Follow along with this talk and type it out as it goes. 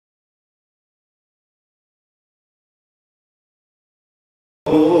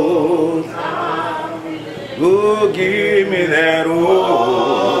old time relief. Oh, give me that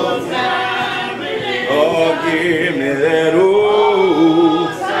old time relief. Oh, give me that old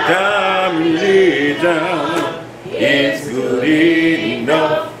time relief. It's good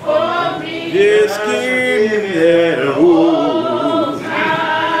enough for me. Just give me that old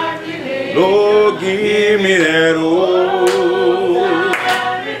time relief. Lord, give me that old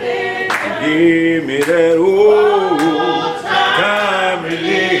time relief. Give me that old time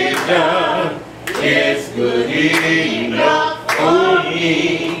relief. It's good enough for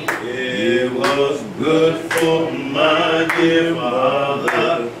me. It was good for my dear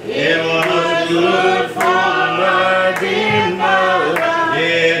mother. It was good for my dear mother.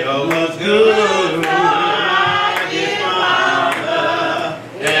 It was good for my dear mother.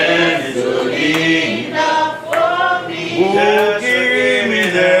 And it's good enough for me. Oh, give me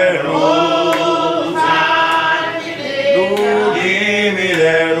that old time relief. Oh, give me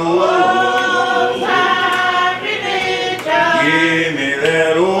that old time relief. Give me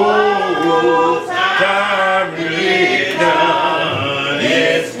that old time relief.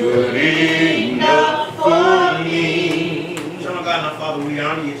 It's good enough for me. Son of God, now Father, we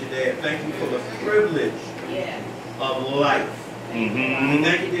honor you today. Thank you for the privilege of life. We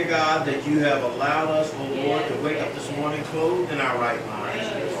thank you, dear God, that you have allowed us, oh Lord, to wake up this morning clothed in our right minds.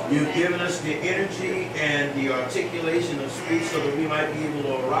 You've given us the energy and the articulation of speech so that we might be able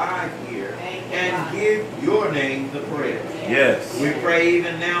to arrive here and give your name the praise. Yes. We pray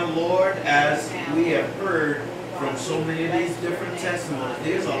even now, Lord, as we have heard from so many of these different testimonies,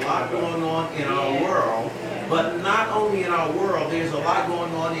 there's a lot going on in our world, but not only in our world, there's a lot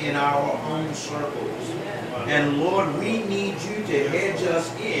going on in our own circles. And Lord, we need you to hedge us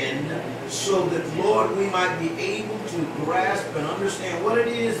in so that, Lord, we might be able to grasp and understand what it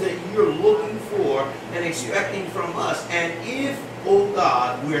is that you're looking for and expecting from us. And if, oh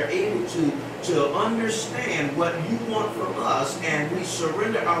God, we're able to understand what you want from us and we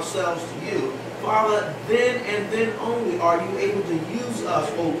surrender ourselves to you, Father, then and then only are you able to use us,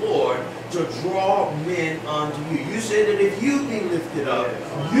 O Lord, to draw men unto you. You said that if you be lifted up,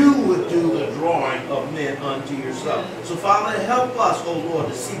 you would do the drawing of men unto yourself. So, Father, help us, O Lord,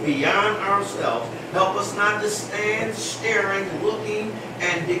 to see beyond ourselves. Help us not to stand staring, looking,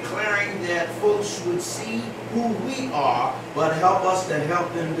 and declaring that folks would see who we are, but help us to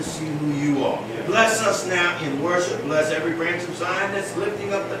help them to see who you are. Bless us now in worship. Bless every branch of Zion that's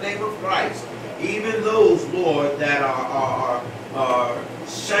lifting up the name of Christ. Even those, Lord, that are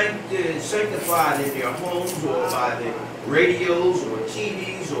sanctified in their homes or by the radios or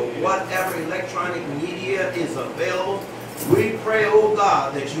TVs or whatever electronic media is available, we pray, oh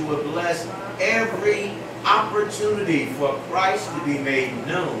God, that you would bless every opportunity for Christ to be made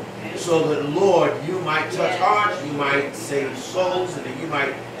known so that, Lord, you might touch hearts, you might save souls, and that you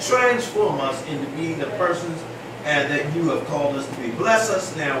might transform us into being the persons that you have called us to be. Bless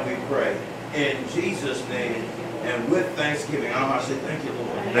us now, we pray. In Jesus' name, and with thanksgiving, I want to say thank you,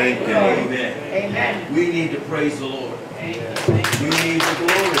 Lord. Thank you. Amen. Amen. We need to praise the Lord. Amen. We need to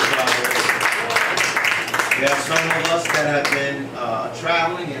glorify the Lord. There are some of us that have been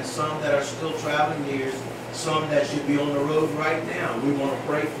traveling and some that are still traveling. There's some that should be on the road right now. We want to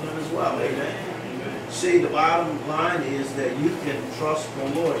pray for them as well. Amen. See, the bottom line is that you can trust the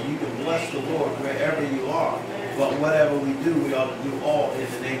Lord. You can bless the Lord wherever you are. But whatever we do, we ought to do all in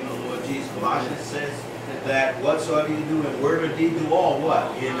the name of the Lord Jesus. Colossians says that whatsoever you do in word or deed, do all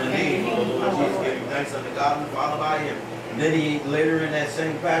what? In the name of the Lord Jesus, giving thanks unto God and the Father by him. And then he later in that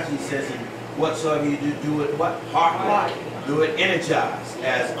same passage, he says, and whatsoever you do, do it what? Heartily. Do it energized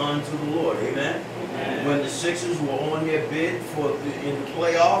as unto the Lord. Amen. When the Sixers were on their bid in the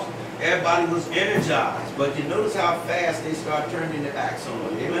playoffs, everybody was energized. But you notice how fast they start turning their backs on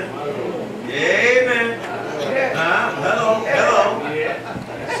it. Amen. Amen. Hello.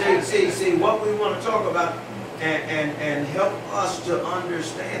 See, what we want to talk about and help us to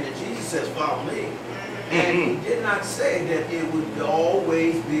understand that Jesus says, follow me. And he did not say that it would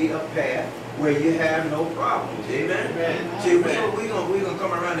always be a path where you have no problems. Amen? See, we're gonna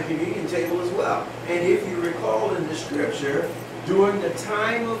come around the communion table as well. And if you recall in the scripture, during the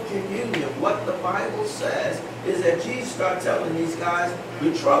time of communion, what the Bible says is that Jesus started telling these guys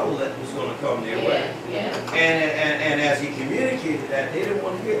the trouble that was going to come their way. And as he communicated that, they didn't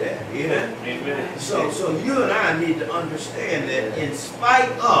want to hear that. Amen? Amen. So you and I need to understand that in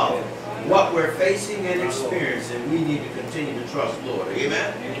spite of what we're facing and experiencing, we need to continue to trust the Lord.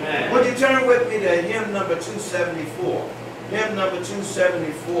 Amen? Amen. Would you turn with me to hymn number 274? Hymn number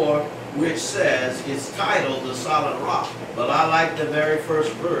 274, which says, it's titled The Solid Rock. But I like the very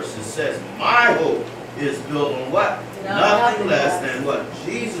first verse. It says, my hope is built on what? nothing less than what?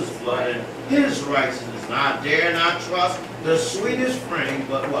 Jesus' blood and his righteousness. And I dare not trust the sweetest frame,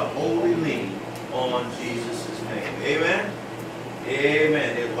 but what? Wholly lean on Jesus' name. Amen?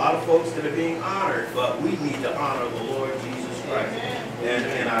 Amen. There's a lot of folks that are being honored, but we need to honor the Lord Jesus Christ.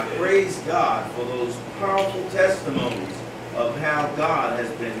 And I praise God for those powerful testimonies of how God has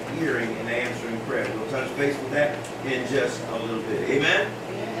been hearing and answering prayer. We'll touch base with that in just a little bit. Amen?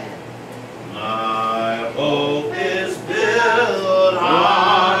 My hope is built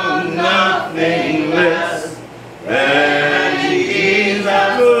on nothing less than Jesus'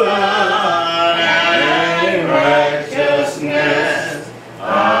 blood and righteousness.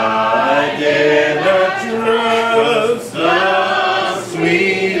 I dare not trust the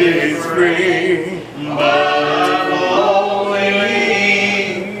sweetest frame, but wholly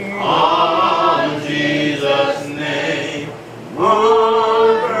on Jesus' name.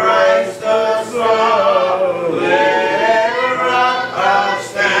 On Christ the solid rock I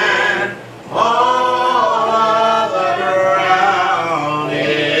stand. All other ground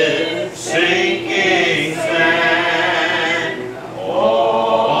is sinking sand.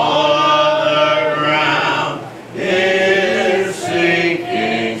 All other ground is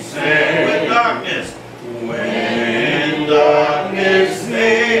sinking sand. When darkness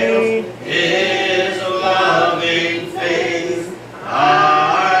veils his loving face,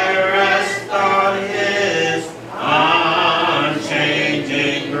 I rest on his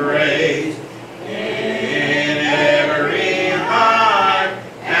unchanging grace. In every high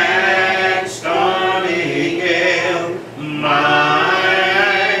and stormy gale, my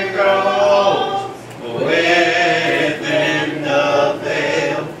anchor holds within the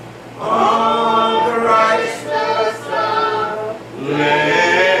veil. On Christ the solid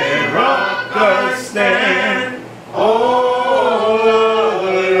rock I stand. All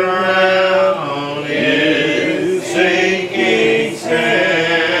other ground is sinking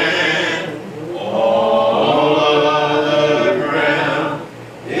sand. All other ground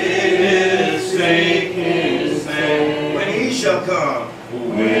is sinking sand. When he shall come,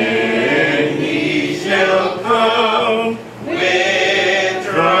 when he shall come with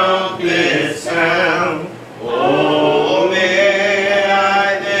trumpet sound, oh, may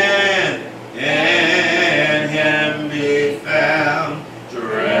I then in him be found,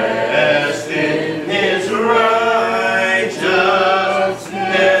 dressed in his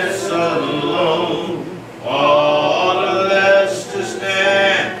righteousness alone, all the less to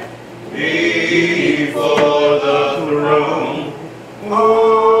stand before the throne.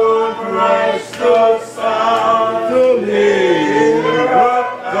 On Christ the solid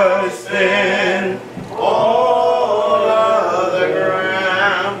rock I stand. All other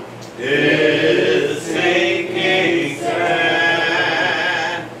ground is sinking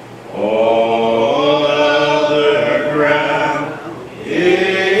sand. All other ground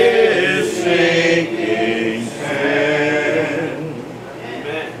is sinking sand.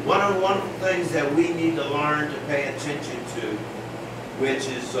 Amen. One of the wonderful things that we need to learn to pay attention to, which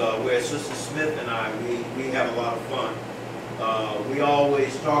is where Sister Smith and I, we have a lot of fun. We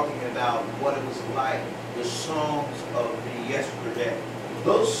always talking about what it was like, the songs of the yesterday.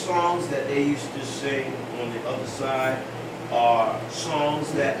 Those songs that they used to sing on the other side are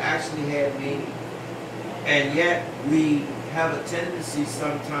songs that actually had meaning. And yet we have a tendency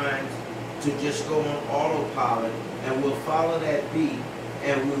sometimes to just go on autopilot and we'll follow that beat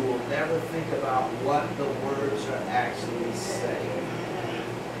and we will never think about what the words are actually saying.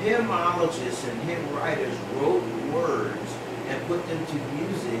 Hymnologists and hymn writers wrote words and put them to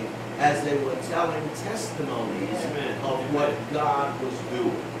music as they were telling testimonies of what God was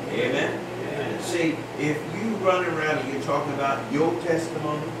doing. Amen? Amen. See, if you run around and you're talking about your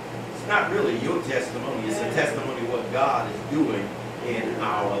testimony, it's not really your testimony, it's a testimony of what God is doing in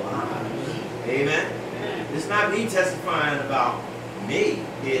our lives. Amen? It's not me testifying about me,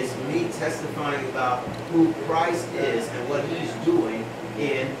 it's me testifying about who Christ is and what he's doing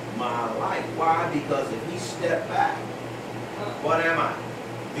in my life. Why? Because if he stepped back, what am I?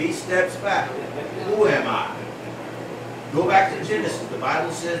 If he steps back, who am I? Go back to Genesis. The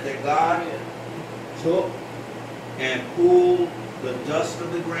Bible says that God took and pulled the dust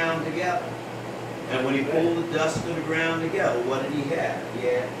of the ground together. And when he pulled the dust of the ground together, what did he have? He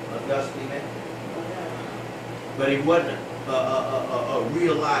had a dusty man. But he wasn't a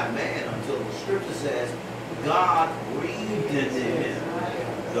real live man until the scripture says God breathed into him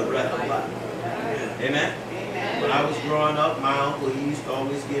the breath of life. Amen? When I was growing up, my uncle, he used to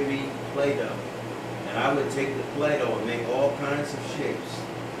always give me Play-Doh. And I would take the Play-Doh and make all kinds of shapes.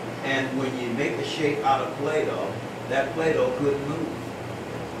 And when you make a shape out of Play-Doh, that Play-Doh couldn't move.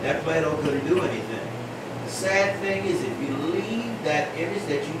 That Play-Doh couldn't do anything. sad thing is, if you leave that image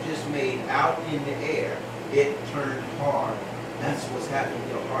that you just made out in the air, it turned hard. That's what's happening in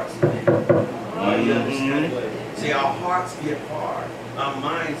your hearts today. You understand? See, our hearts get hard. Our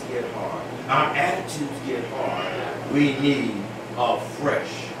minds get hard. Our attitudes get hard. We need a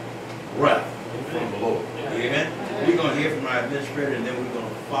fresh breath from the Lord. Amen? We're going to hear from our administrator, and then we're going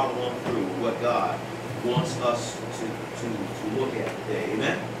to follow on through what God wants us to look at today.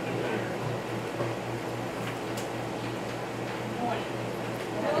 Amen?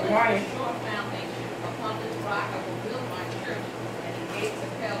 Good morning. Short foundation. Upon this rock I will build my church, and the gates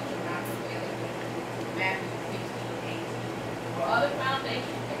of hell shall not prevail against it. Matthew 16:18. For other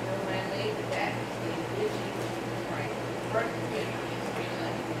foundations that no man laid, but that is laid, which Jesus Christ. 1 Corinthians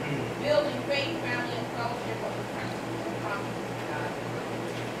 3:11. Building faith, family, and fellowship of the principles and promises of God.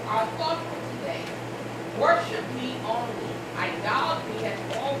 Our thought for today: worship me only. Idolatry has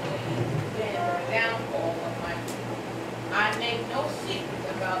always been the downfall of my people. I make no secret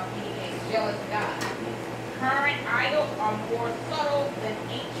about being a jealous God. Current idols are more subtle than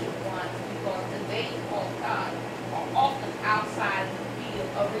ancient ones because today's false gods are often outside the field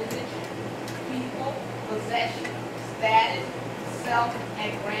of religion. People, possession, status,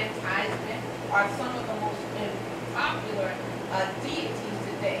 self-aggrandizement are some of the most popular deities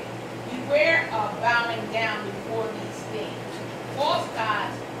today. Beware of bowing down before these things. False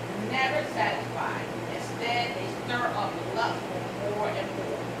gods never satisfy. Instead, they stir up lust for more and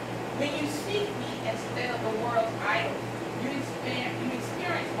more. When you seek me instead of the world's idols, you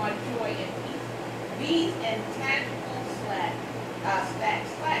experience my joy and peace. These intangible slack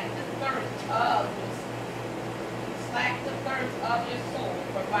the thirst of your soul,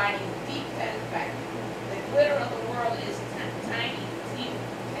 providing deep satisfaction. The glitter of the world is tiny,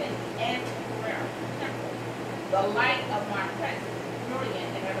 and temporary. The light of my presence is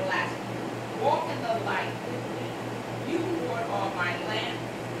brilliant and everlasting. Walk in the light with me. You, Lord, are my lamp.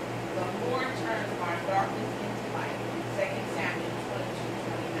 The Lord turns my darkness into light. 2 Samuel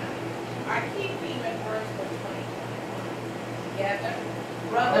 22:29. Our key theme and verse for 2021. Together,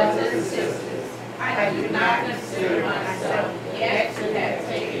 brothers and sisters, I do not consider myself yet to have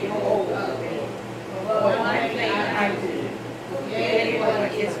taken hold of it. But one thing I do, forgetting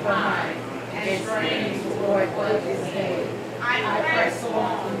what is behind and straining toward what is ahead. I press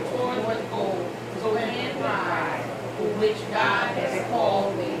on toward the goal to win prize, for which God has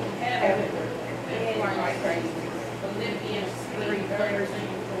called me heavenward in Christ Jesus. Philippians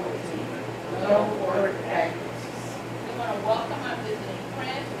 3:13-14. Don't work backwards. We want to welcome our visiting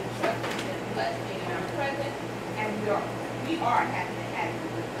friends. We trust you've been blessed being in our presence, and we are happy to have you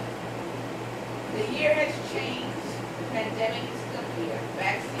with us. The year has changed. The pandemic is still here.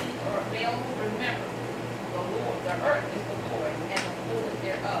 Vaccines are available. Remember, the earth is the Lord, and the fullness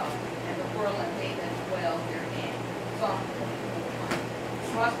thereof, and the world and they that dwell therein. Psalm 24:1.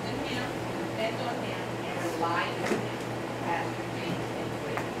 Trust in Him, depend on Him, and rely on Him. Pastor James and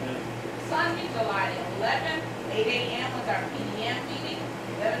Sunday, July 11th, 8 a.m. was our PDM meeting.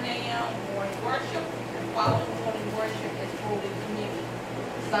 11 a.m. morning worship, and following morning worship is Holy Communion.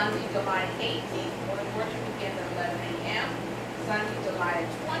 Sunday, July 18th, morning worship begins at 11 a.m. Sunday, July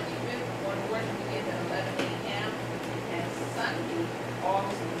 25th, morning worship begins at 11 a.m. And Sunday,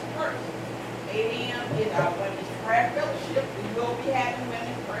 August 1st, 8 a.m. is our Women's Prayer Fellowship. We will be having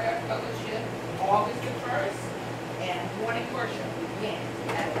Women's Prayer Fellowship August the 1st, and morning worship begins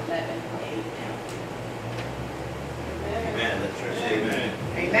at 11 a.m. Amen. Let church say amen.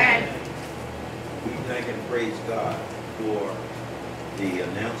 Amen. We thank and praise God for the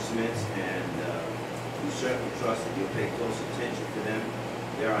announcements, and we certainly trust that you'll pay close attention to them.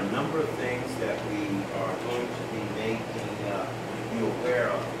 There are a number of things that we are going to be making you aware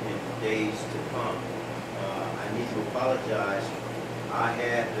of in the days to come. I need to apologize. I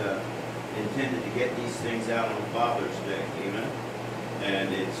had intended to get these things out on Father's Day, amen?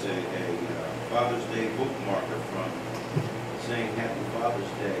 And it's a Father's Day bookmarker from saying Happy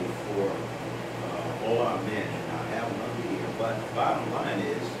Father's Day for all our men, and I have them under here. But the bottom line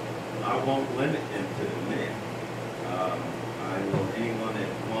is, I won't limit them to the men. Anyone that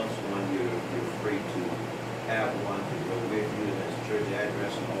wants one, you're free to have one to go with you. There's a church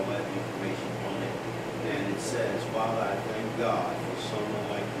address and all that information on it. And it says, Father, I thank God for someone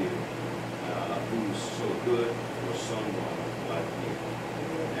like you, who's so good for someone like me.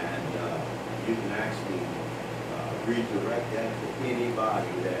 And you can actually redirect that to anybody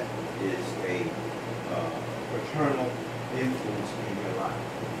that is a paternal influence in your life.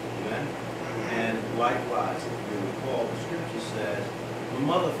 Amen? And likewise, if you recall, the scripture says, "When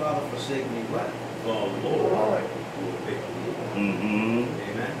mother, father forsake me, what? The Lord will pick me up."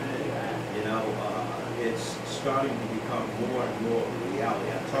 Amen? You know, it's starting to become more and more of a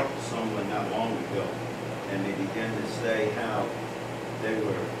reality. I talked to someone not long ago, and they began to say how they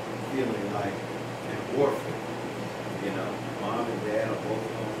were feeling like an orphan. You know, mom and dad are both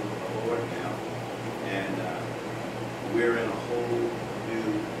on the Lord now, and we're in a whole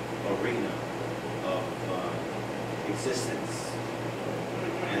new arena of existence.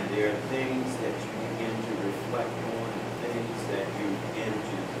 And there are things that you begin to reflect on, things that you begin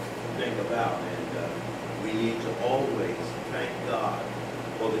to think about, and we need to always thank God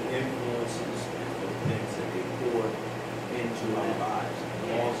for the influences and for the things that they pour into our lives and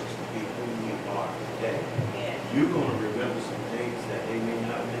cause us to be who we are today. You're going to remember some things that they may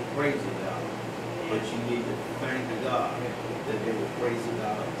not have been crazy about, but you need to thank God that they were crazy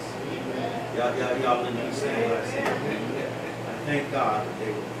about us. Y'all understand what I said? I thank God that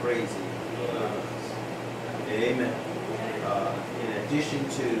they were crazy about us. Amen. In addition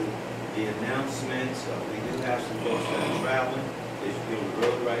to the announcements, we do have some folks that are traveling. They should be on the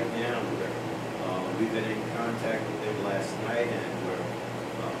road right now. We've been in contact with them last night, and we're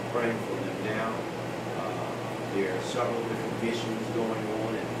praying for them now. There are several different missions going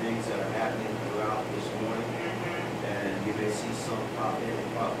on and things that are happening throughout this morning. And you may see some pop in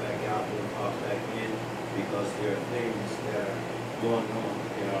and pop back out and pop back in because there are things that are going on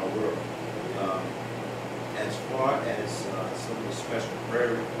in our world. As far as some of the special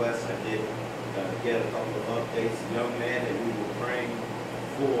prayer requests, I did get a couple of updates. The young man that we were praying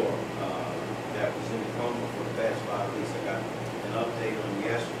for that was in the coma for the past 5 weeks, I got an update on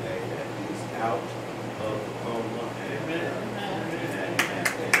yesterday that he's out of the coma. And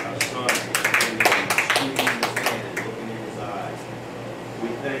our son is squeezing his hand and looking in his eyes. We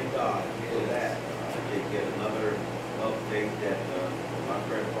thank God for that. I did get another update that my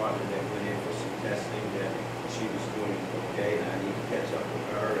prayer partner that went in for some testing that she was doing okay, and I need to catch up with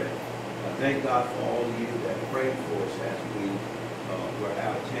her. And I thank God for all of you that prayed for us as we were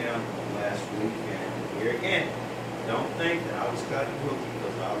out of town last week. And here again, don't think that I was cutting cookie,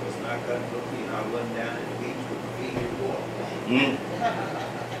 because I was not cutting cookie, and I wasn't down at the beach with the feet and water.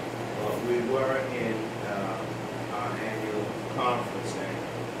 We were in our annual conference, and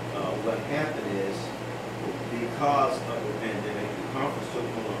what happened is, because of the pandemic, the conference took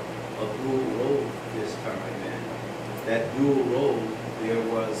on a dual role this time, and that dual role, there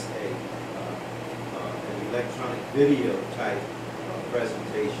was an electronic video type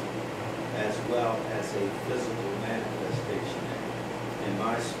presentation as well as a physical manifestation. In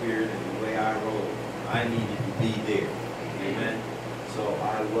my spirit and the way I roll, I needed to be there. Amen. So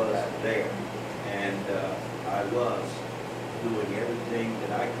I was there, and I was doing everything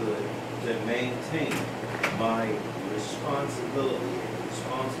that I could to maintain my responsibility and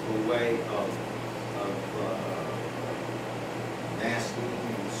responsible way of asking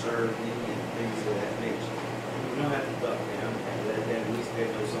and serving and things of that nature. You don't have to duck down and let them at least they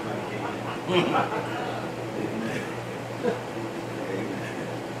know somebody came in. Amen. Amen.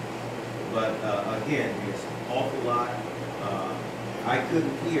 But again, it's an awful lot. I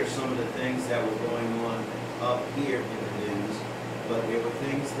couldn't hear some of the things that were going on up here in the news, but there were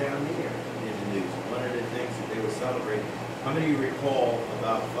things down there in the news. One of the things that they were celebrating, how many of you recall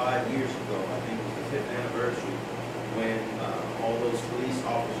about 5 years ago, I think it was the 5th anniversary, when all those police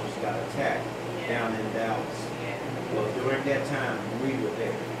officers got attacked down in Dallas? Well, during that time, we were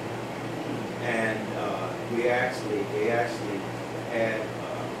there. And they actually had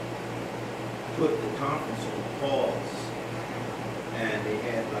put the conference on pause. And they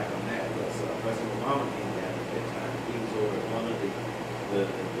had like a map, because President Obama came down at that time. He was over at one of the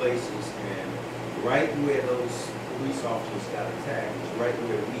places, and right where those police officers got attacked is right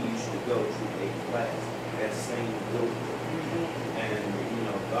where we used to go to a class, that same building. And, you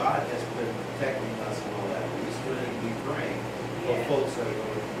know, God has been protecting us and all that. We still need to be praying for folks that are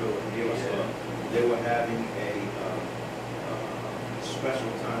going through it. They were having a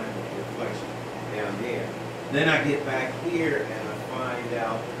special time of reflection down there. Then I get back here and I find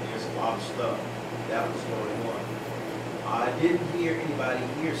out there's a lot of stuff that was going on. I didn't hear anybody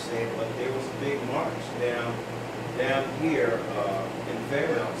here say it, but there was a big march down here in the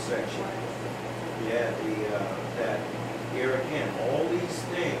Fairmount section. Yeah, that here again, all these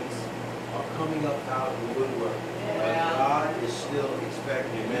things are coming up out of the woodwork. But God is still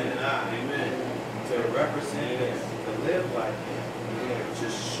expecting men and I, amen, to represent Him, to live like Him, to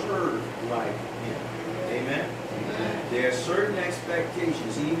serve like Him. Amen. There are certain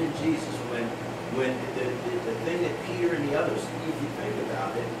expectations, even Jesus, when the thing that Peter and the others, if you think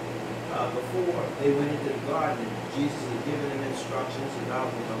about it, before they went into the garden, Jesus had given them instructions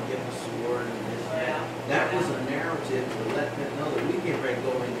about, get the sword and this and that. That was a narrative to let them know that we get ready to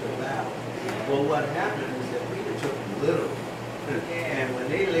go into battle. Well, what happened is that literal. And when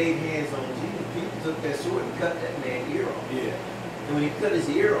they laid hands on Jesus, people took that sword and cut that man's ear off. Yeah. And when he cut his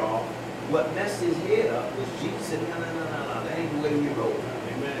ear off, what messed his head up was Jesus said, no, that ain't the way we roll.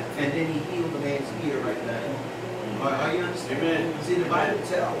 Amen. And then he healed the man's ear right there. Are you understand? Amen. See, the Bible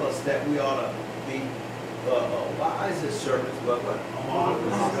tells us that we ought to be wise as servants, but what?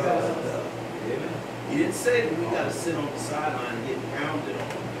 Harmless as doves. Amen. He didn't say that we got to sit on the sideline and get pounded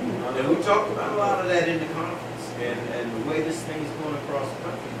on. And we talked about a lot of that in the conference and the way this thing is going across the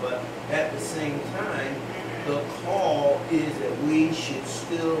country. But at the same time, the call is that we should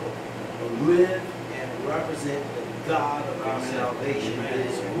still live and represent the God of our salvation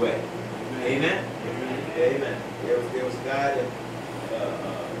this way. Amen? Amen. There was a guy that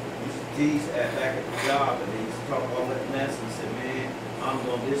used to tease back at the job, and he used to talk all that mess and said, man, I'm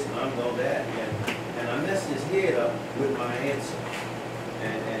going this and I'm going that. And I messed his head up with my answer.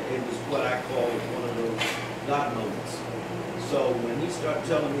 And it was what I call one of those God moments. So when he started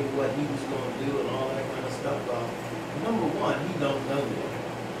telling me what he was going to do and all that kind of stuff, number one, he don't know me.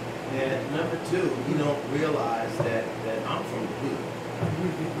 And number two, he don't realize that I'm from the hood.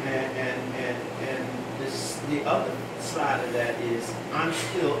 And the other side of that is I'm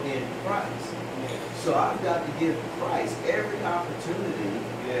still in Christ. So I've got to give Christ every opportunity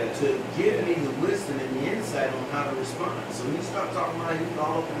to give me the wisdom and the insight on how to respond. So when he started talking about, he was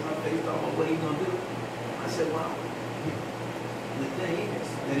all up in my face, talking about what he's going to do. I said, well, the thing is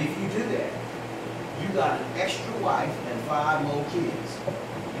that if you do that, you got an extra wife and 5 more kids.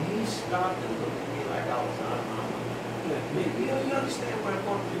 And he stopped and looked at me like I was out of my mind. You understand where I'm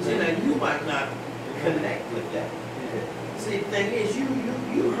going? See, now you might not connect with that. See, the thing is,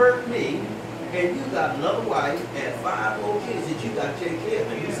 you hurt me, and you got another wife and 5 more kids that you got to take care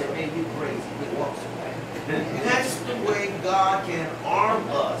of. And you say, man, you crazy. It walks away. And that's the way God can arm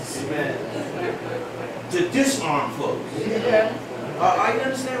us to disarm folks. I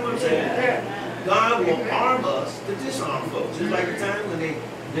understand what I'm saying? God will arm us to disarm folks. Just like the time when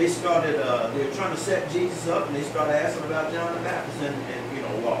they started, they were trying to set Jesus up, and they started asking about John the Baptist, and you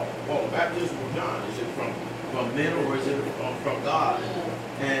know, well, baptism from John, is it from men or is it from God?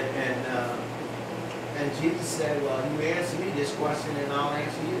 And Jesus said, well, you answer me this question and I'll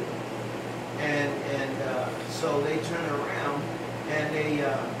answer you. And so they turned around and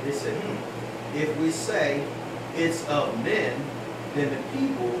they said, if we say it's of men, then the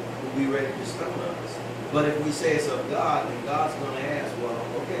people will be ready to stone us. But if we say it's of God, then God's going to ask, well,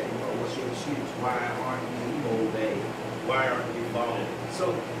 okay, well, what's your excuse? Why aren't you obeying? Why aren't you following?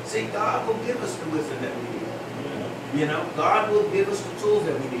 So, see, God will give us the wisdom that we need. You know, God will give us the tools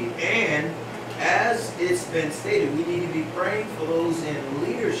that we need. And as it's been stated, we need to be praying for those in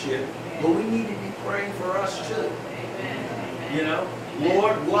leadership, but we need to be praying for us too. You know,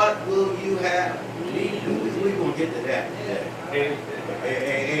 Lord, what will you have me do? We're going to get to that today.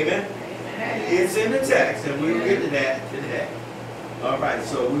 Amen. It's in the text, and we will get to that today. All right,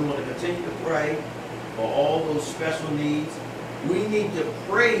 so we want to continue to pray for all those special needs. We need to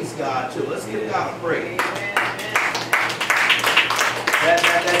praise God too. Let's give God a praise. That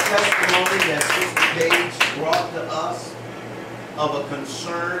testimony that Sister Paige brought to us of a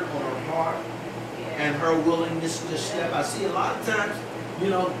concern on her heart and her willingness to step. I see a lot of times, you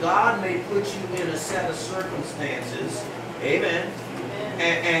know, God may put you in a set of circumstances, amen,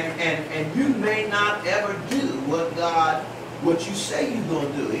 and you may not ever do what you say you're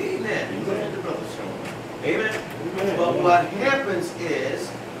going to do, amen. Look at the brothers, amen. But what happens is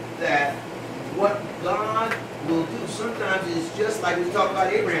that what God will do sometimes is just like we talked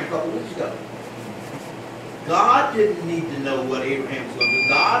about Abraham a couple weeks ago. God didn't need to know what Abraham was going to do.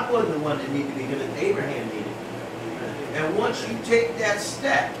 God wasn't the one that needed to be given. Abraham needed. And once you take that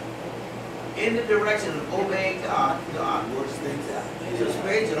step in the direction of obeying God, God works things out. So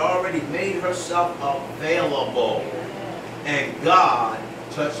Paige had already made herself available. And God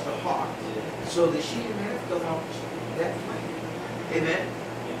touched her heart so that she didn't have to launch that plan. Amen?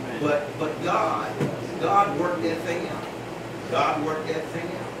 But God worked that thing out. God worked that thing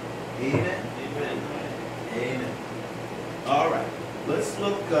out. Amen? Amen. Amen. All right. Let's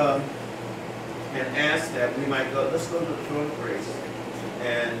look and ask that we might go. Let's go to the throne of grace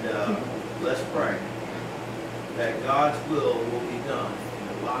and let's pray that God's will be done in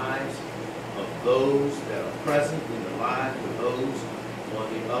the lives of those that are present, in the lives of those on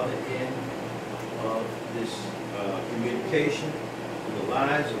the other end of this communication, in the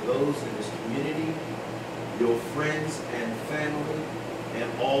lives of those in this community, your friends and family, and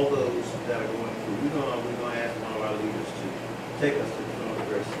all those that are going through. We're going to ask one of our leaders to take us to the throne of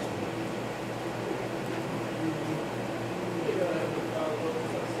grace this morning.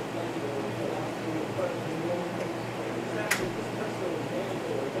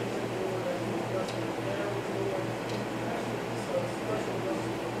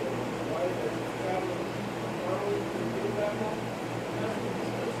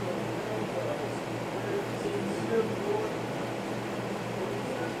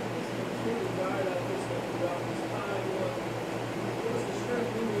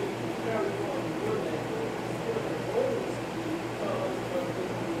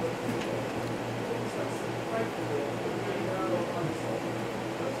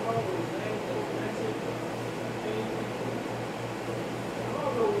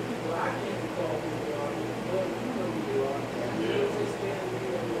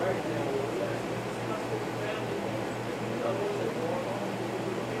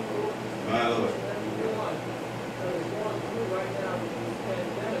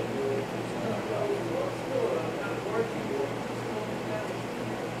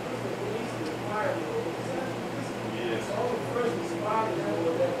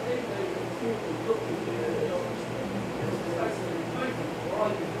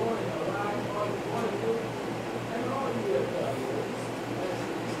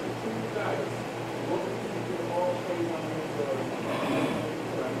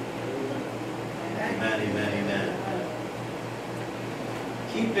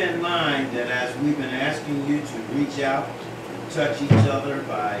 keep in mind that as we've been asking you to reach out, touch each other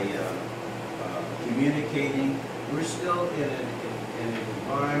by communicating, we're still in an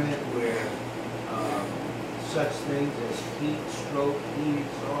environment where such things as heat stroke, heat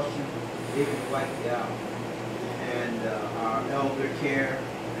exhaustion, they can wipe you out. And our elder care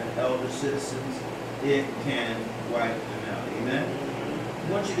and elder citizens, it can wipe them out. Amen?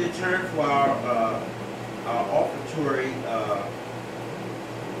 I want you to turn for our offertory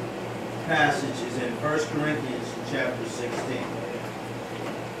passages in 1 Corinthians chapter 16.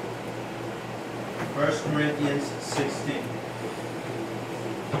 1 Corinthians 16.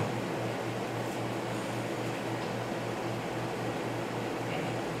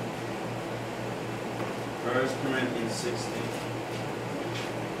 First Corinthians 16.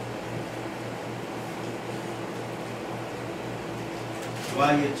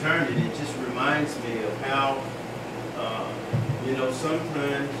 While you're turning, it just reminds me of how,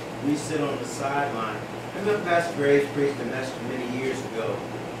 sometimes we sit on the sideline. I remember Pastor Graves preached a message many years ago,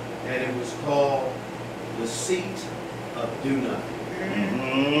 and it was called The Seat of Do Nothing.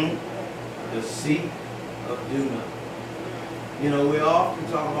 Mm-hmm. The Seat of Do Nothing. We often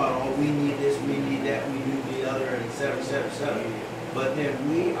talk about, oh, we need this, we need that, we need the other, and et cetera, et cetera, et cetera. But then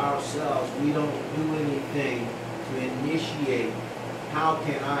we ourselves, we don't do anything to initiate, how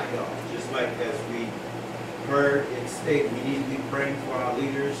can I help? Just like as we heard it state, we need to be praying for our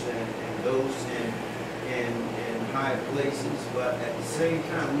leaders and those in high places. But at the same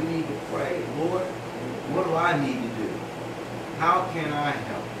time, we need to pray, Lord, what do I need to do? How can I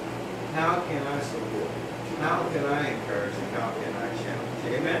help? How can I support? How can I encourage and how can I challenge?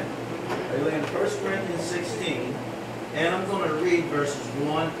 Amen? We're in 1 Corinthians 16, and I'm going to read verses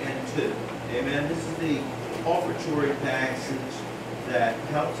 1 and 2. Amen? This is the offertory passage that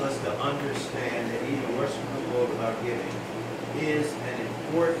helps us to understand that even worshiping the Lord without giving is an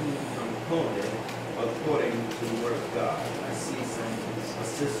important component according to the Word of God. I see some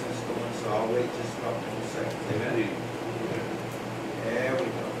assistance going, so I'll wait just a couple of seconds. Amen? There we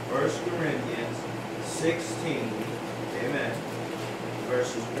go. 1 Corinthians 16, amen,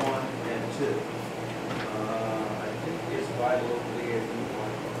 verses 1 and 2. I think it's Bible over there if you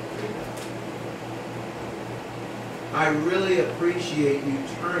want to read that. I really appreciate you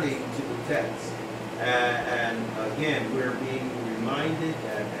turning to the text. And again, we're being reminded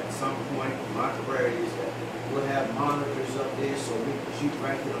that at some point, my prayer is that we'll have monitors up there so we can shoot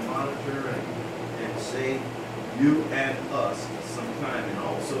right to the monitor and say you and us sometime. And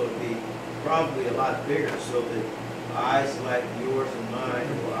also it'll be probably a lot bigger so that eyes like yours and mine,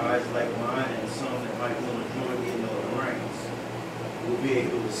 or eyes like mine and some that might want to join me in the ranks will be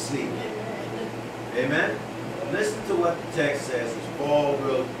able to see. Amen? Listen to what the text says as Paul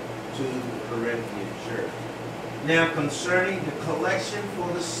wrote to the Corinthian church. Now concerning the collection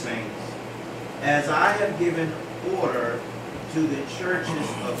for the saints, as I have given order to the churches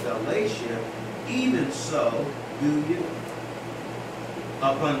of Galatia, even so do you.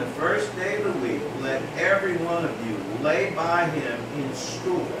 Upon the first day of the week, let every one of you lay by him in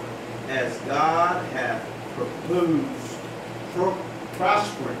store, as God hath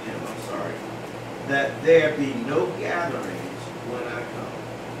prospered him, that there be no gatherings when I come.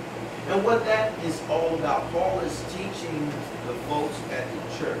 And what that is all about, Paul is teaching the folks at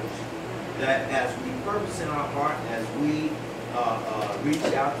the church that as we purpose in our heart, as we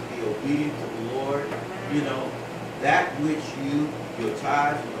reach out to be obedient to the Lord, that which your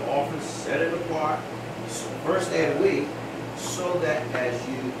tithes, your offerings, set it apart, first day of the week, so that as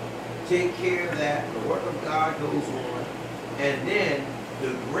you take care of that, the work of God goes on, and then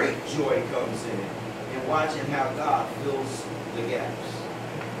the great joy comes in watching how God fills the gaps.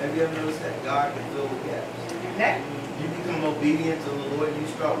 Have you ever noticed that God can fill the gaps? Okay. You become obedient to the Lord, you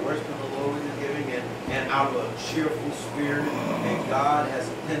start worshiping the Lord with your giving and out of a cheerful spirit, and God has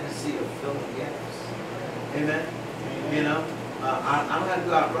a tendency of filling gaps. Amen? I don't have to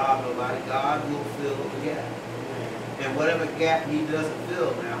go out and rob nobody. God will fill the gap. And whatever gap he doesn't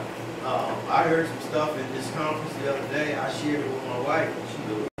fill. Now, I heard some stuff in this conference the other day. I shared it with my wife, and she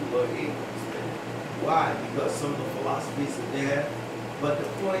goes, "Look, why? Because some of the philosophies are there. But the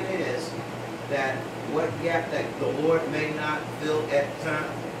point is that what gap that the Lord may not fill at the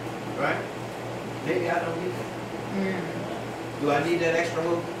time, right? Maybe I don't need it. Do I need that extra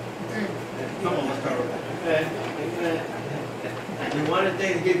hoop? Come on, let's cover that. And one of the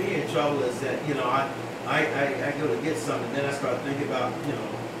things that get me in trouble is that, I go to get something, and then I start thinking about,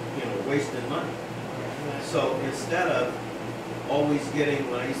 wasting money. So instead of always getting,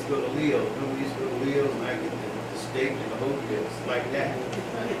 when I used to go to Leo's, remember we used to go to Leo's and I get the steak and the hoagie, it's like that.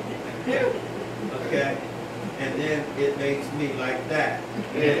 Okay? and then it makes me like that.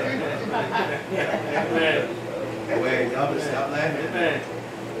 Where y'all just stop laughing.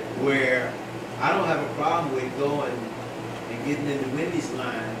 Where I don't have a problem with going and getting in the Wendy's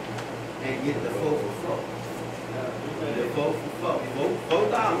line and getting the 4 for 4. The 4 for 4.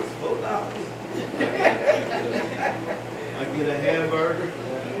 $4. I get a hamburger,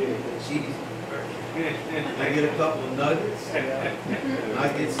 cheese. I get a couple of nuggets. I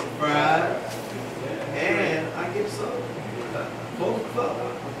get some fries, and I get soda. 4 for 4.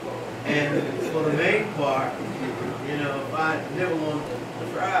 And for the main part, you know, if I never want the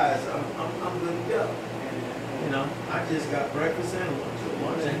fries, I'm good to go. You know, I just got breakfast and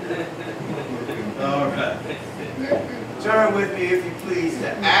lunch and dinner. All right. Turn with me, if you please, to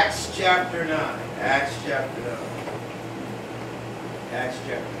Acts chapter 9. Acts chapter 9. Acts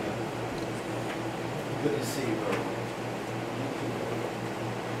chapter 9. Good to see you, brother.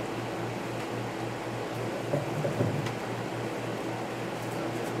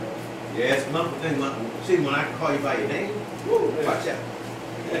 Yeah, it's another thing. See, when I call you by your name, woo, watch out.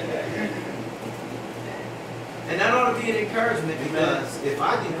 And that ought to be an encouragement, because if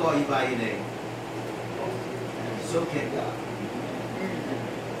I can call you by your name, so can God.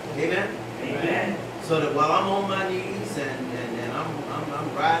 Amen? Amen. So that while I'm on my knees and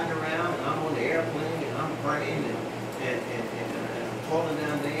I'm riding around and I'm on the airplane and I'm praying and I'm calling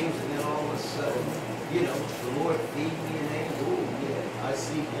down names, and then all of a sudden, you know, the Lord feed me a name. Oh, yeah, I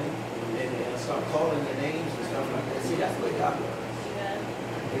see him. And I start calling the names and stuff like that. See, that's what God does.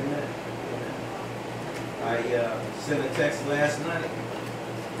 Amen. I sent a text last night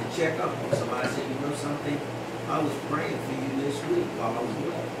to check up on somebody. I said, you know something? I was praying for you this week while I was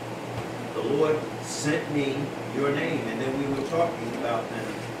away. The Lord sent me your name, and then we were talking about them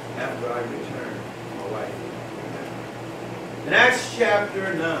after I returned, my wife. In Acts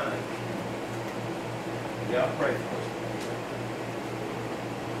chapter 9, y'all pray for us.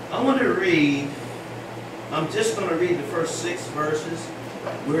 I want to read, I'm just going to read the first 6 verses.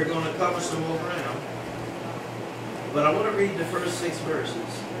 We're going to cover some more ground. But I want to read the first 6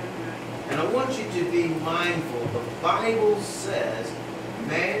 verses. And I want you to be mindful. The Bible says,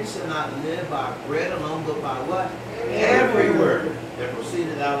 man shall not live by bread alone, but by what? Every word that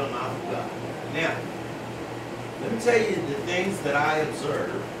proceeded out of the mouth of God. Now, let me tell you the things that I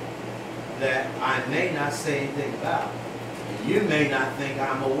observe that I may not say anything about. And you may not think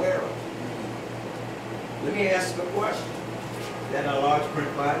I'm aware of. Let me ask a question. Is that a large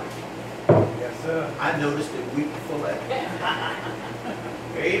print Bible? Yes, sir. I noticed it week before last.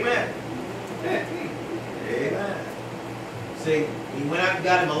 Amen. Amen. See, he went out and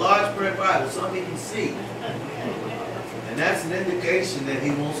got him a large print Bible, something he can see. And that's an indication that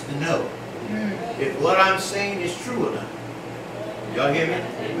he wants to know if what I'm saying is true or not. Y'all hear me?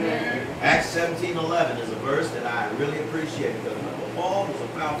 Amen. Acts 17:11 is a verse that I really appreciate, because Paul was a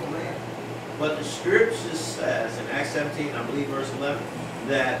powerful man. But the scripture says in Acts 17, I believe verse 11,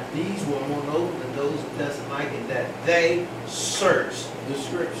 that these were more noble than those of Thessalonica, and that they searched the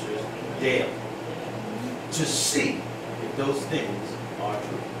scriptures daily to see if those things are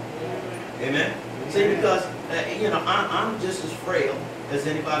true. Amen? See, because, you know, I'm just as frail as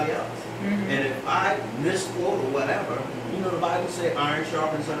anybody else. And if I misquote or whatever, you know, the Bible says iron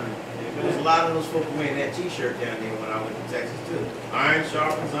sharpens iron. There was a lot of those folks wearing that t-shirt down there when I went to Texas too. Iron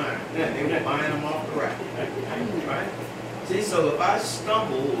sharpens iron. And they were buying them off the rack. Right? See, so if I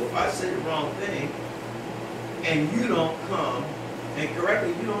stumble or if I say the wrong thing and you don't come and correct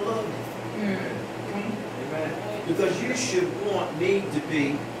me, you don't love me. Amen. Because you should want me to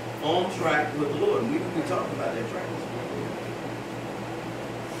be on track with the Lord. We will be talking about that track.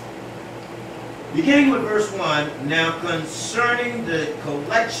 Beginning with verse 1, now concerning the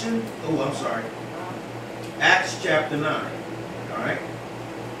collection, Acts chapter 9, all right?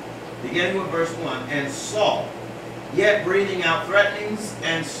 Beginning with verse 1, and Saul, yet breathing out threatenings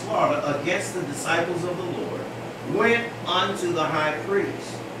and slaughter against the disciples of the Lord, went unto the high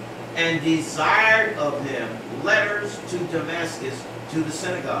priest, and desired of him letters to Damascus to the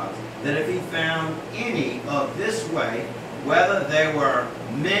synagogues, that if he found any of this way, whether they were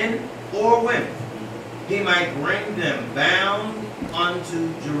men or women, he might bring them bound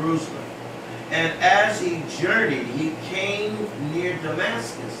unto Jerusalem. And as he journeyed, he came near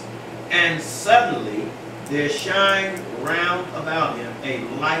Damascus, and suddenly there shined round about him a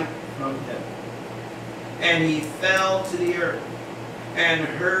light from heaven. And he fell to the earth, and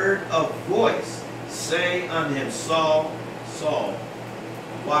heard a voice saying unto him, Saul, Saul,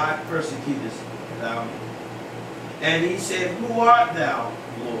 why persecutest thou me? And he said, Who art thou,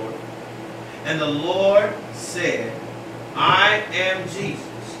 Lord? And the Lord said, I am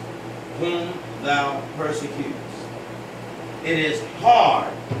Jesus, whom thou persecutest. It is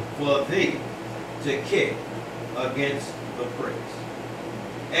hard for thee to kick against the pricks.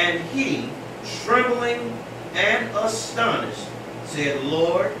 And he, trembling and astonished, said,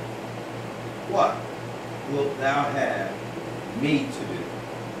 Lord, what wilt thou have me to do?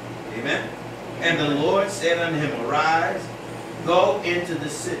 Amen. And the Lord said unto him, Arise, go into the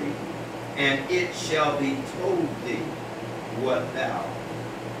city, and it shall be told thee what thou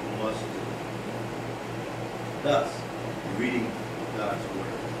must do. Thus, reading God's word.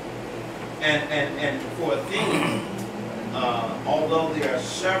 And for a theme, although there are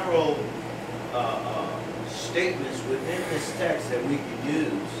several statements within this text that we can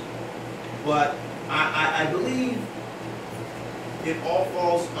use, but I believe it all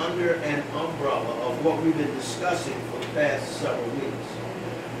falls under an umbrella of what we've been discussing for the past several weeks,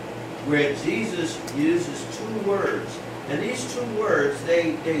 where Jesus uses two words, and these two words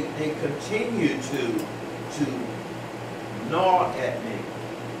they continue to gnaw at me,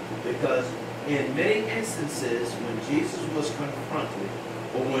 because in many instances when Jesus was confronted,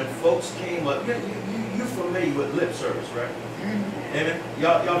 or when folks came up, you familiar with lip service, right? Amen.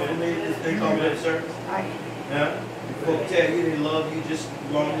 Y'all familiar with this thing called lip service? Yeah. Folk tell you they love you just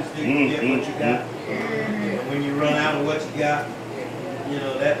as long as they can get what you got. And when you run out of what you got, you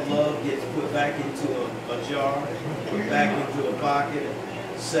know, that love gets put back into a jar, put back into a pocket, and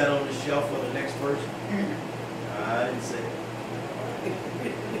set on the shelf for the next person. I didn't say it.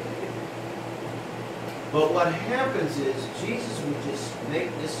 But what happens is Jesus would just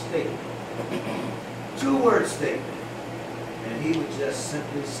make this statement, two-word statement, and he would just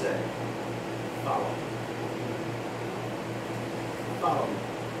simply say, follow me. Follow me.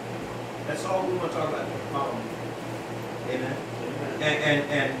 That's all we want to talk about. Follow me. Amen.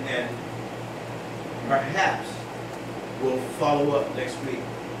 And perhaps we'll follow up next week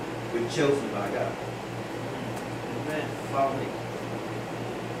with chosen by God. Amen. Follow me.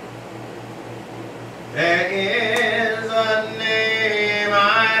 There is a name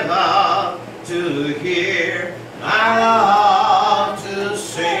I love to hear. I love to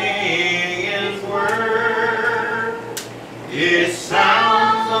sing His word. It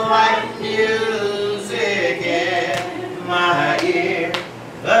sounds like music in my ear,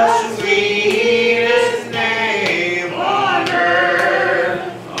 the sweetest name on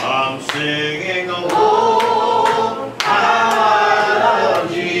earth. I'm singing, oh, how I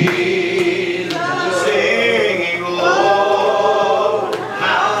love Jesus. Singing, oh,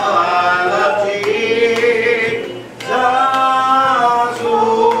 how I love Jesus.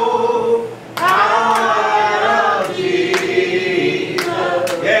 Oh, how I love Jesus.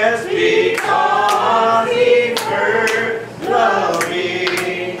 Yes, because He first loved me.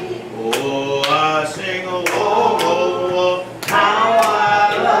 Oh, I sing, oh, oh, oh, how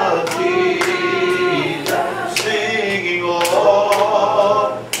I love Jesus. Singing, oh,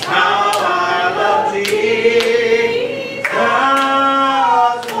 how I love Jesus.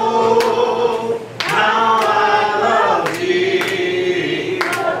 Oh, how I love Jesus.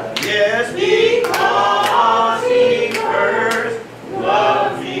 Yes, because He first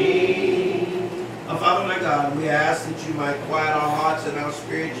loved me. Father, my God, we ask that you might quiet our hearts and our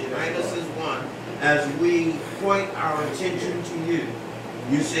spirits, unite us as one, as we point our attention to you.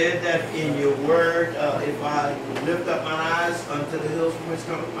 You said that in your word, if I lift up my eyes unto the hills from which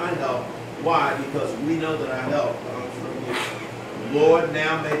cometh my help. Why? Because we know that our help comes from you. Lord,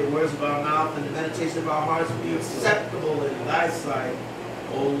 now may the words of our mouth and the meditation of our hearts be acceptable in thy sight,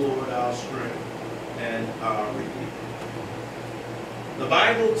 O Lord, our strength and our redeemer. The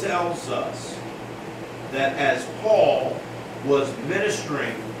Bible tells us that as Paul was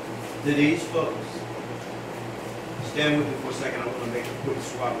ministering to these folks, stand with me for a second, I want to make a quick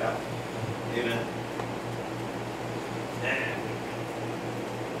swap out. Amen.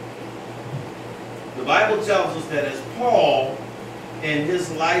 The Bible tells us that as Paul, in his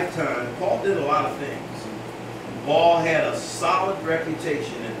lifetime, Paul did a lot of things. Paul had a solid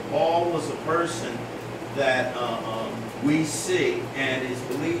reputation, and Paul was a person that we see and is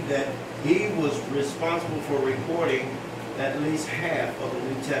believed that he was responsible for recording at least half of the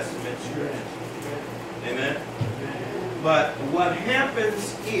New Testament scripture. Amen. But what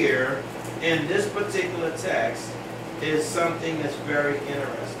happens here in this particular text is something that's very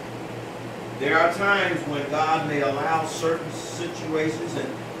interesting. There are times when God may allow certain situations and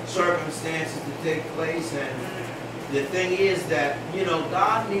circumstances to take place, and the thing is that, you know,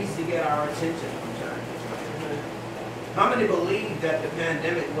 God needs to get our attention from time to time. How many believe that the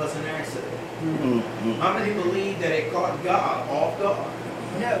pandemic was an accident? How many believe that it caught God off guard?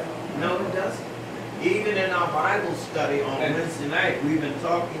 No, it doesn't. Even in our Bible study on Wednesday night, we've been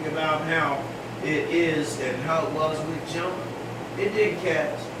talking about how it is and how it was with Jonah. It didn't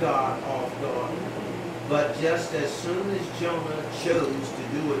catch God off guard. But just as soon as Jonah chose to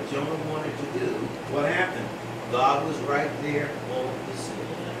do what Jonah wanted to do, what happened? God was right there on the scene.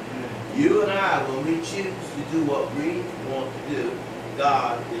 You and I, when we choose to do what we want to do,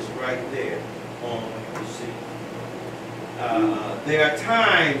 God is right there on the scene. There are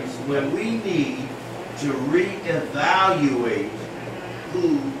times when we need to reevaluate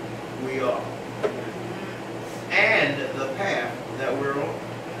who we are and the path that we're on.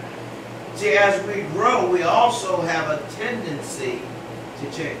 See, as we grow, we also have a tendency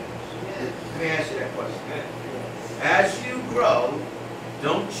to change. Let me ask you that question. As you grow,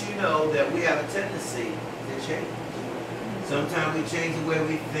 don't you know that we have a tendency to change? Sometimes we change the way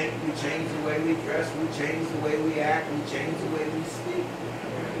we think, we change the way we dress, we change the way we act, we change the way we speak.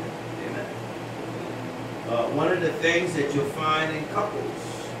 Amen. One of the things that you'll find in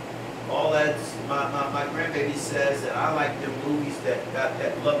couples, all that's, my grandbaby says that I like them movies that got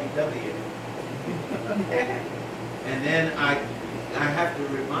that lovey-dovey in it. And then I have to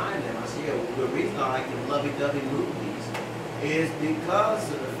remind them, I say, yeah, the reason I like them lovey-dovey movies is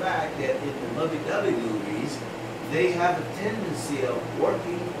because of the fact that in the lovey-dovey movies, they have a tendency of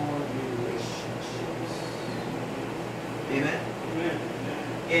working on relationships. Amen? Amen.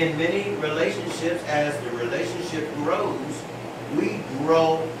 In many relationships, as the relationship grows, we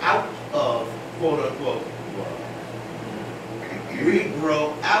grow out of, quote unquote, love. We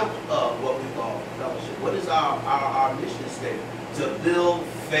grow out of what we call fellowship. What is our mission statement? To build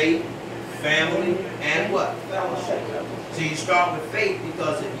faith, family, and what? Fellowship. So you start with faith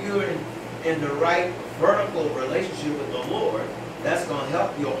because if you're in the right vertical relationship with the Lord, that's going to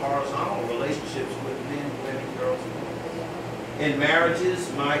help your horizontal relationships with men, women, girls, and boys. In marriages,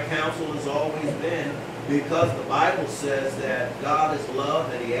 my counsel has always been, because the Bible says that God is love,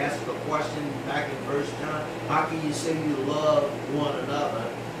 and he asked a question back in 1 John, how can you say you love one another?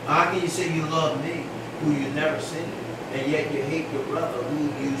 How can you say you love me, who you've never seen, and yet you hate your brother, who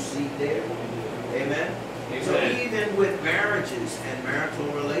you see there? Amen? Amen. So even with marriages and marital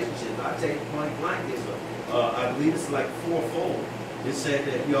relationships, I take point blank, I believe it's like fourfold. It said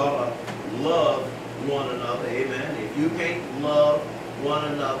that you ought to love one another. Amen? If you can't love one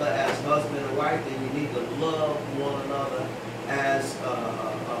another as husband and wife, then you need to love one another as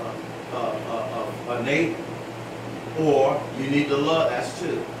a neighbor. Or you need to love, that's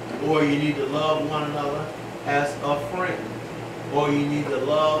two. Or you need to love one another as a friend. Or you need to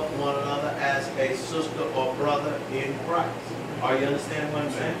love one another as a sister or brother in Christ. Are you understand what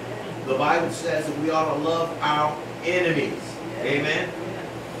I'm saying? The Bible says that we ought to love our enemies. Amen?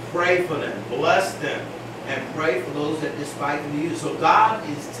 Pray for them, bless them, and pray for those that despitefully use. So God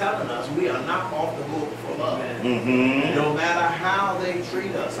is telling us we are not off the hook for love. No matter how they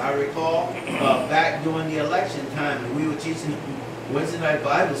treat us. I recall back during the election time, we were teaching Wednesday night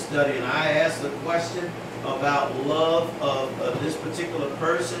Bible study, and I asked a question about love of this particular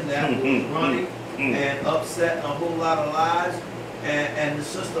person that was running and upsetting a whole lot of lives. And the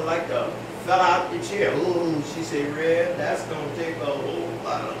sister like fell out the chair. Ooh, she said, Red, that's going to take a whole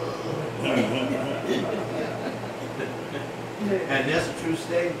lot of love. And that's a true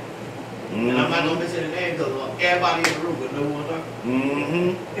statement. And I'm not going to mention the name because everybody in the room would know who I'm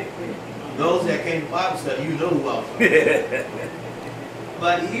talking about. Those that came to Bible study, you know who I was talking about.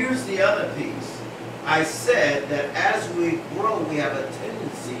 But here's the other piece. I said that as we grow, we have a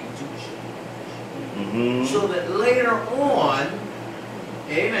tendency to change. So that later on,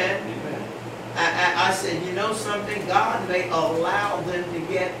 amen, I said, you know something? God may allow them to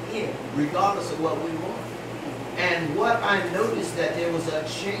get in, regardless of what we want. And what I noticed that there was a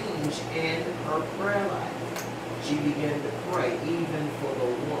change in her prayer life. She began to pray even for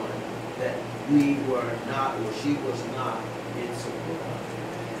the one that we were not, or she was not in support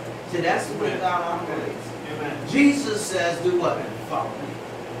of. See, that's the way God operates. Amen. Jesus says, do what? Follow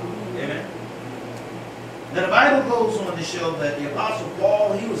me. Amen. Now the Bible goes on to show that the Apostle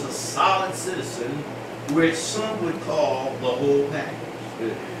Paul, he was a solid citizen, which some would call the whole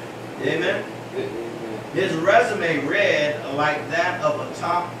package. Amen. His resume read like that of a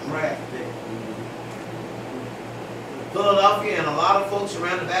top draft pick. Philadelphia and a lot of folks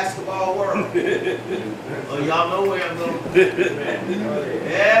around the basketball world. Oh, y'all know where I'm going.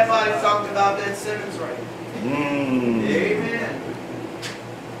 Everybody talked about Ben Simmons right now. Amen.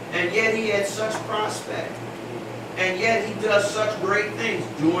 And yet he had such prospect. And yet he does such great things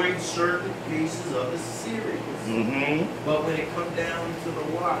during certain pieces of the series. But when it comes down to the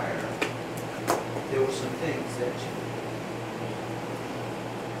wire, there were some things that changed.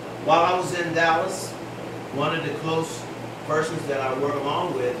 While I was in Dallas, one of the close persons that I work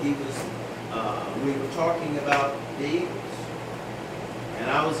along with, he was we were talking about the Eagles. And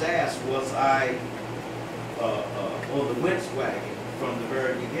I was asked, was I on the Wentz wagon from the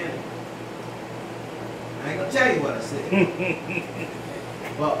very beginning? I ain't gonna tell you what I said.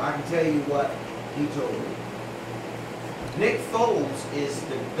 But I can tell you what he told me. Nick Foles is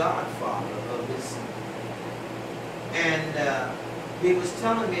the godfather of this scene. And he was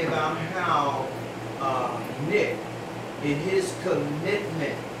telling me about how Nick, in his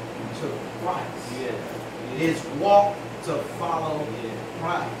commitment to Christ, his walk to follow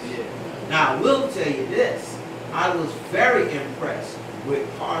Christ. Now, I will tell you this. I was very impressed with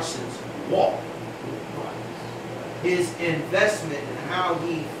Carson's walk with Christ. His investment and how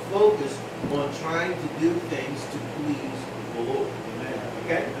he focused on trying to do things to please the Lord.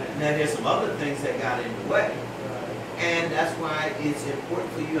 Okay? Now, there's some other things that got in the way. And that's why it's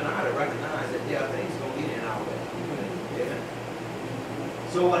important for you and I to recognize that there are things going to get in our way. Amen.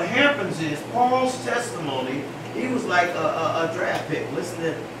 So what happens is Paul's testimony, he was like a draft pick. Listen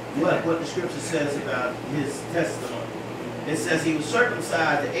to what the scripture says about his testimony. It says he was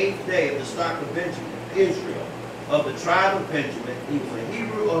circumcised the 8th day of the stock of Benjamin, Israel, of the tribe of Benjamin. He was a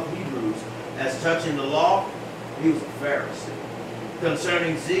Hebrew of Hebrews. As touching the law, he was a Pharisee.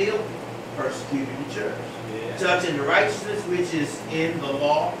 Concerning zeal, persecuted the church. Touching the righteousness which is in the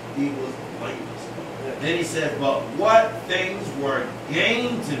law, he was blameless. Then he said, but what things were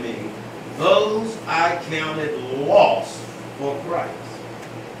gained to me, those I counted loss for Christ.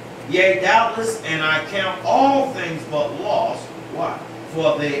 Yea, doubtless, and I count all things but loss. Why?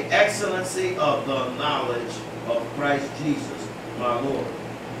 For the excellency of the knowledge of Christ Jesus, my Lord,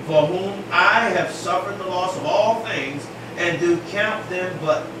 for whom I have suffered the loss of all things, and do count them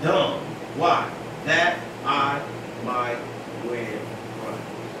but dung. Why? That I might win Christ.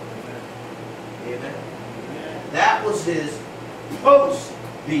 Amen. That was his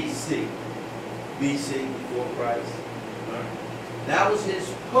post-BC. BC, before Christ. That was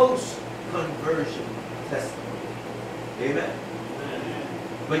his post-conversion testimony. Amen.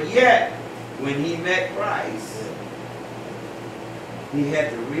 But yet, when he met Christ, he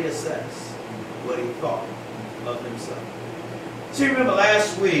had to reassess what he thought of himself. See, remember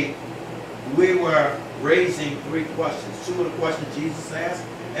last week, we were raising 3 questions. 2 of the questions Jesus asked,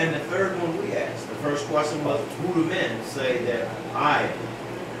 and the third one we asked. The first question was, who do men say that I am?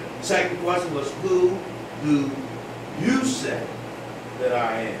 The second question was, who do you say that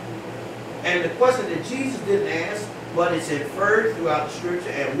I am? And the question that Jesus didn't ask, but it's inferred throughout the scripture,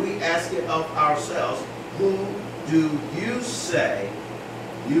 and we ask it of ourselves, who do you say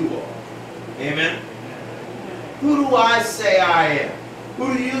you are? Amen? Who do I say I am?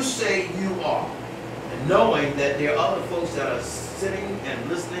 Who do you say you are? And knowing that there are other folks that are sitting and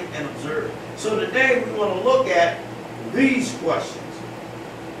listening and observing. So today we want to look at these questions.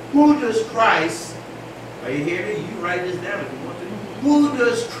 Who does Christ, are you hearing me? You write this down if you want to. Who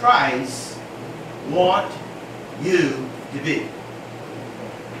does Christ want you to be?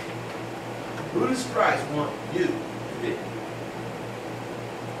 Who does Christ want you to be?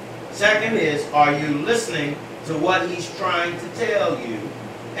 Second is, are you listening to what he's trying to tell you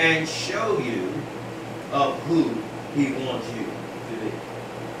and show you of who he wants you to be?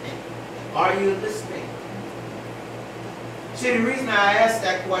 Are you listening? See, the reason I asked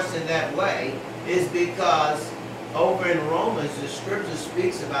that question that way is because over in Romans, the scripture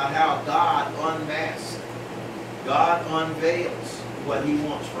speaks about how God unmasks, God unveils what he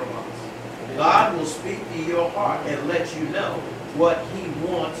wants from us. God will speak to your heart and let you know what he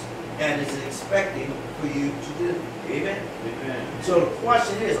wants and is expecting for you to do. Amen? Amen. So the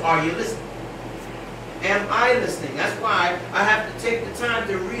question is, are you listening? Am I listening? That's why I have to take the time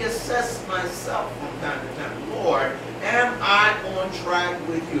to reassess myself from time to time. Lord, am I on track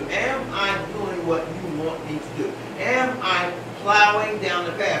with you? Am I doing what you want me to do? Am I plowing down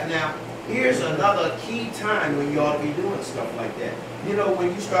the path? Now, here's another key time when you ought to be doing stuff like that. You know,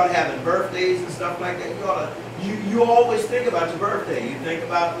 when you start having birthdays and stuff like that, you always think about your birthday. You think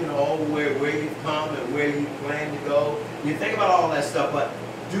about, you know, where you've come and where you plan to go. You think about all that stuff, but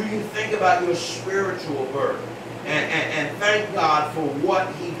do you think about your spiritual birth? And thank God for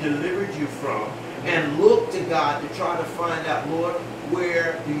what he delivered you from. And look to God to try to find out, Lord,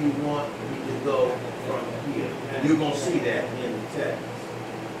 where do you want me to go from here? You're going to see that in the text.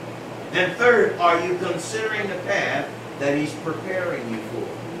 And third, are you considering the path that he's preparing you for?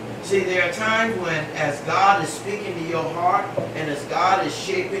 See, there are times when, as God is speaking to your heart, and as God is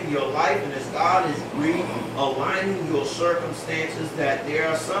shaping your life, and as God is realigning your circumstances, that there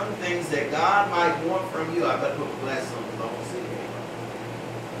are some things that God might want from you. I better put my glasses on because I don't see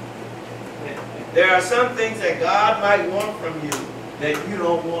it. There are some things that God might want from you that you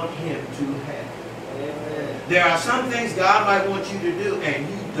don't want him to have. There are some things God might want you to do, and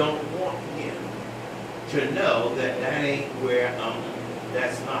you don't want him to know that that ain't where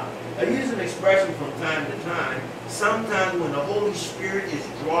that's not. I use an expression from time to time. Sometimes when the Holy Spirit is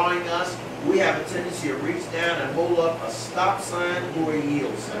drawing us, we have a tendency to reach down and hold up a stop sign or a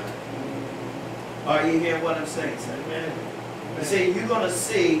yield sign. Are you hearing what I'm saying, sir? You see, you're going to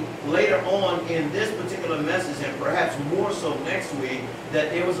see later on in this particular message, and perhaps more so next week,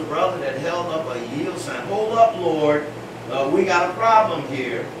 that there was a brother that held up a yield sign. Hold up, Lord. We got a problem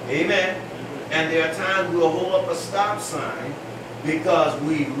here. Amen. And there are times we'll hold up a stop sign because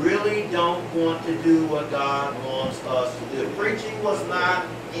we really don't want to do what God wants us to do. Preaching was not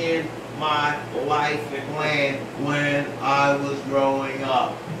in my life and plan when I was growing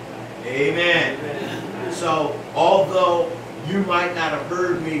up. Amen. So, although you might not have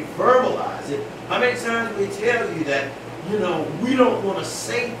heard me verbalize it, how many times we tell you that, you know, we don't want to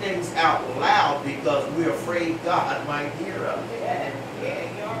say things out loud because we're afraid God might hear us.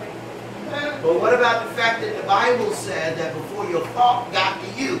 But what about the fact that the Bible said that before your thought got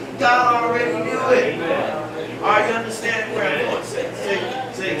to you, God already knew it? Are you understanding where I'm going?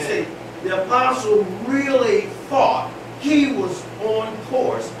 See, the apostle really thought he was on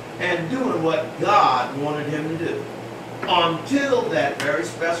course and doing what God wanted him to do. Until that very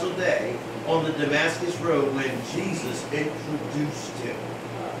special day on the Damascus Road when Jesus introduced him.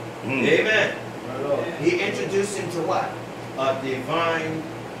 Amen. He introduced him to what? A divine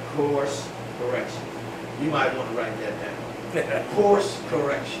course correction. You might want to write that down. Course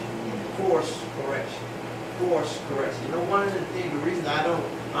correction. Course correction. Course correction. You know, one of the things, the reason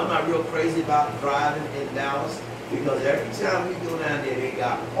I'm not real crazy about driving in Dallas, because every time we go down there, they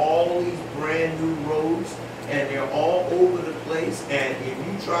got all these brand new roads, and they're all over the place, and if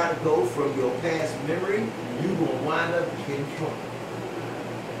you try to go from your past memory, you're going to wind up in trouble.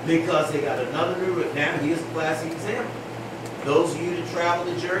 Because they got another new route. Now, here's a classic example. Those of you that travel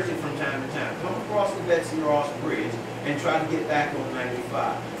to Jersey from time to time, come across the Betsy Ross Bridge and try to get back on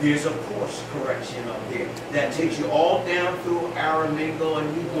 95. There's a course correction up there that takes you all down through Aramingo,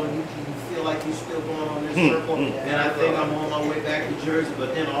 and you feel like you're still going on this circle, and I think I'm on my way back to Jersey,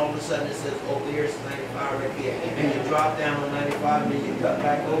 but then all of a sudden it says, oh, there's 95 right here, and you drop down on 95, and then you cut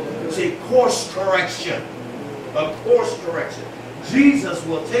back over. See, course correction. A course correction. Jesus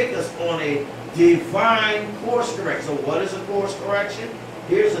will take us on a divine course correction. So what is a course correction?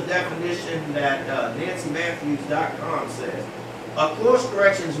 Here's a definition that NancyMatthews.com says. A course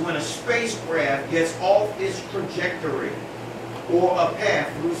correction is when a spacecraft gets off its trajectory or a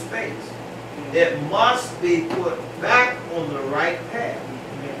path through space. It must be put back on the right path.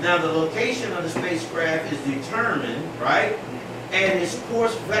 Now the location of the spacecraft is determined, right? And its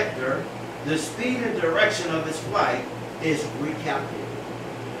course vector, the speed and direction of its flight, is recalculated.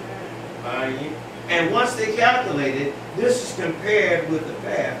 And once they calculate it, this is compared with the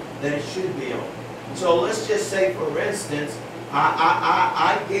path that it should be on. So let's just say, for instance,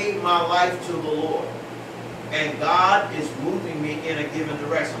 I gave my life to the Lord, and God is moving me in a given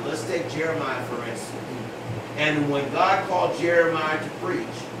direction. Let's take Jeremiah, for instance. And when God called Jeremiah to preach,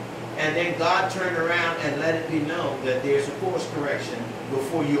 and then God turned around and let it be known that there's a course correction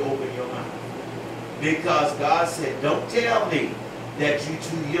before you open your mouth. Because God said, don't tell me that you're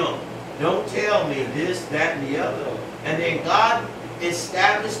too young. Don't tell me this, that, and the other. And then God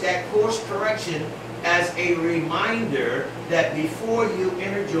established that course correction as a reminder that before you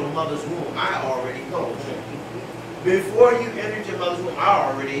entered your mother's womb, I already called you. Before you entered your mother's womb,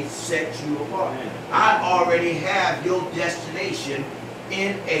 I already set you apart. I already have your destination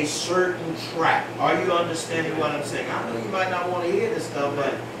in a certain track. Are you understanding what I'm saying? I know you might not want to hear this stuff,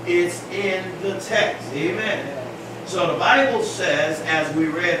 but it's in the text. Amen. So the Bible says, as we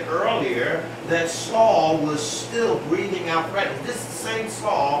read earlier, that Saul was still breathing out threats. This is the same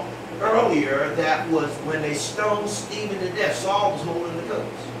Saul earlier that was when they stoned Stephen to death. Saul was holding the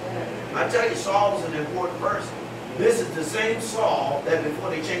coats. I tell you, Saul was an important person. This is the same Saul that before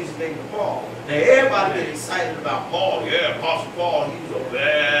they changed his name to Paul. Now everybody get excited about Paul. Yeah, Apostle Paul, he was a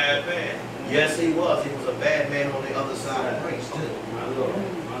bad man. Yes, he was. He was a bad man on the other side of grace too.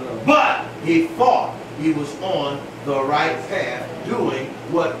 But he thought he was on the right path, doing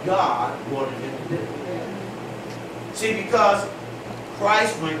what God wanted him to do. See, because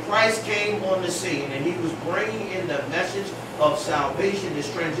when Christ came on the scene and he was bringing in the message of salvation,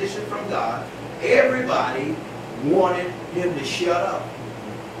 this transition from God, everybody wanted him to shut up.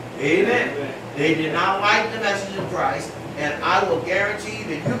 Amen. They did not like the message of Christ, and I will guarantee you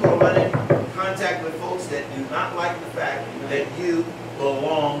that you're going to run in contact with folks that do not like the fact that you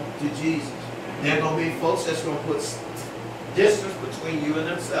belong to Jesus. There are going to be folks that's going to put distance between you and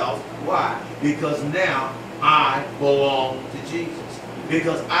themselves. Why? Because now I belong to Jesus.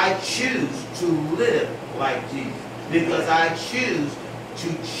 Because I choose to live like Jesus. Because I choose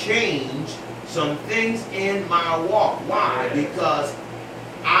to change some things in my walk. Why? Because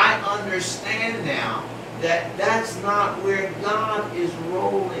I understand now that that's not where God is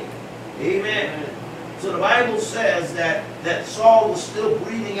rolling. Amen. So the Bible says that Saul was still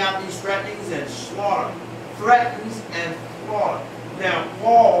breathing out these threatenings and slaughter. Threatens and slaughter. Now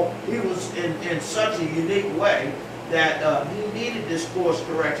Paul, he was in such a unique way that he needed this course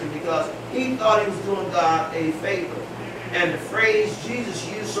correction because he thought he was doing God a favor. And the phrase Jesus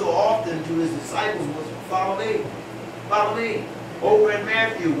used so often to his disciples was, follow me, follow me. Over in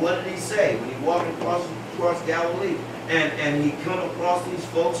Matthew, what did he say when he walked across Galilee? And he come across these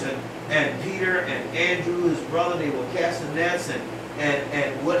folks, and Peter and Andrew, his brother, they were casting nets,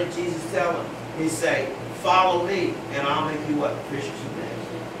 and what did Jesus tell them? He say, follow me, and I'll make you what? Fishers of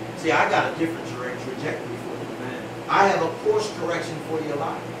men. See, I got a different trajectory for you, man. I have a course correction for your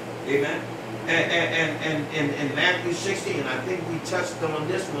life. Amen. And in Matthew 16, I think we touched on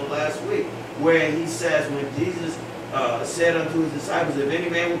this one last week, where he says, when Jesus said unto his disciples, if any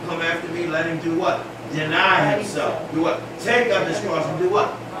man will come after me, let him do what? Deny himself. Do what? Take up his cross and do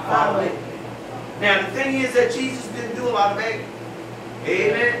what? Follow me. Now the thing is that Jesus didn't do a lot of begging.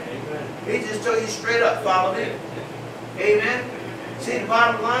 Amen. He just told you straight up, follow me. Amen. See, the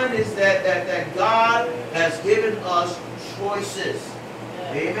bottom line is that God has given us choices.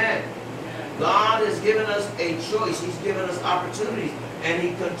 Amen. God has given us a choice. He's given us opportunities. And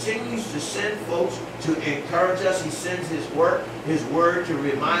he continues to send folks to encourage us. He sends his word to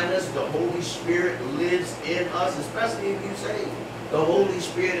remind us the Holy Spirit lives in us, especially if you say the Holy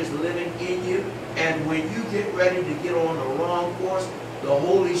Spirit is living in you. And when you get ready to get on the wrong course, the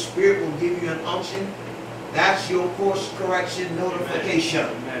Holy Spirit will give you an unction. That's your course correction notification.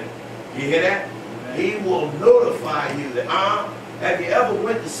 Amen. You hear that? Amen. He will notify you that, have you ever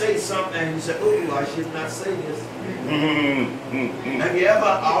went to say something and you said, oh, I should not say this? Have you ever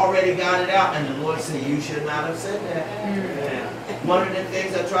already got it out and the Lord said, you should not have said that? One of the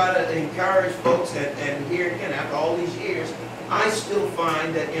things I try to encourage folks, and here again, after all these years, I still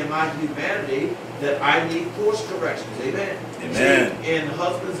find that in my humanity that I need course corrections. Amen. Amen. See, in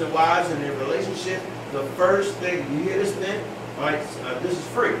husbands and wives and in relationships, the first thing, you hear this thing? All right, this is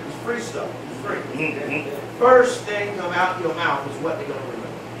free. It's free stuff. It's free. First thing come out your mouth is what they're going to remember.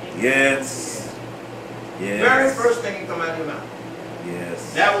 Yes. Yes. Very first thing that come out your mouth.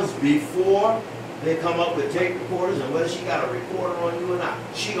 Yes. That was before they come up with tape recorders and whether she got a recorder on you or not.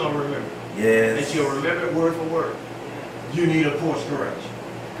 She going to remember. Yes. And she'll remember it word for word. You need a course correction.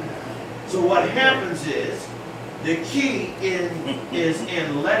 So what happens is, the key is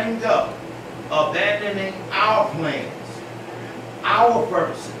in letting go, abandoning our plans, our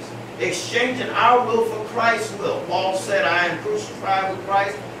purposes, exchanging our will for Christ's will. Paul said, I am crucified with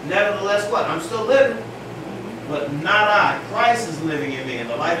Christ, nevertheless what? I'm still living, but not I. Christ is living in me, and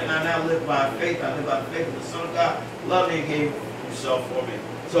the life that I now live by faith, I live by the faith of the Son of God, loved me and gave himself for me.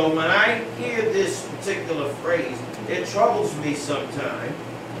 So when I hear this particular phrase, it troubles me sometimes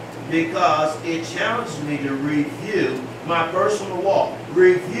because it challenges me to review my personal walk,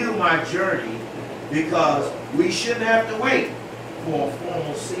 review my journey, because we shouldn't have to wait for a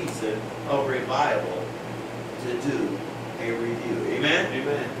formal season of revival to do a review. Amen?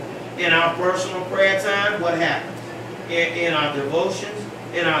 Amen. In our personal prayer time, what happens? In our devotions,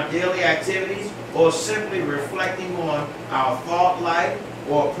 in our daily activities, or simply reflecting on our thought life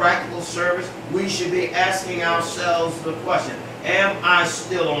or practical service, we should be asking ourselves the question, am I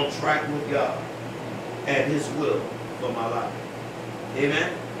still on track with God and his will for my life?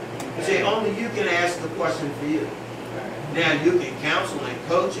 Amen? See, only you can ask the question for you. Now, you can counsel and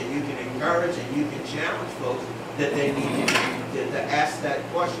coach, and you can encourage, and you can challenge folks that they need to ask that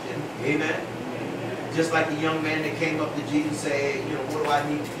question. Amen? Just like the young man that came up to Jesus and said, you know, what do I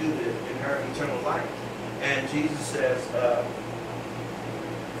need to do to inherit eternal life? And Jesus says,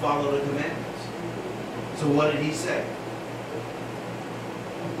 follow the commandments. So what did he say?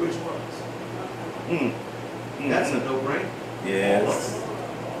 Which ones? That's a no-brainer. Yes.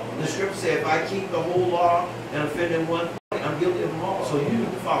 The scripture said, if I keep the whole law and offend in one point, I'm guilty of them all. So you need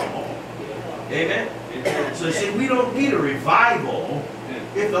to follow them all. Amen? So see, we don't need a revival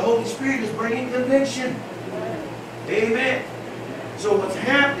if the Holy Spirit is bringing conviction. Amen? So what's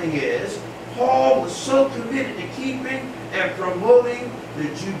happening is, Paul was so committed to keeping and promoting the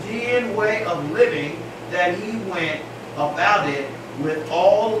Judean way of living that he went about it with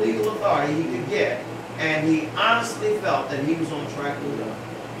all the legal authority he could get. And he honestly felt that he was on track with God.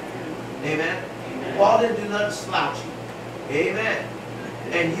 Amen? Amen. Paul didn't do nothing slouchy. Amen.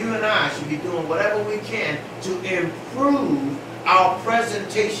 And you and I should be doing whatever we can to improve our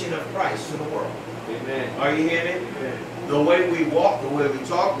presentation of Christ to the world. Amen. Are you hearing me? Amen. The way we walk, the way we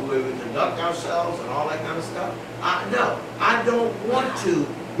talk, the way we conduct ourselves and all that kind of stuff. No, I don't want to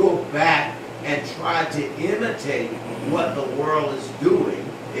go back and try to imitate what the world is doing.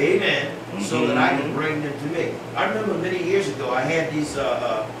 Amen. So that I can bring them to me. I remember many years ago I had these,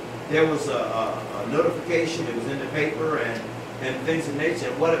 there was a notification, it was in the paper and things of nature.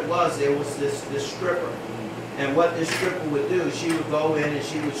 And what it was, there was this stripper. And what this stripper would do, she would go in and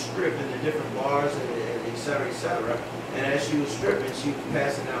she would strip in the different bars and et cetera, et cetera. And as she was stripping, she was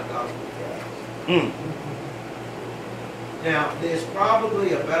passing out gospel tracts. Now, there's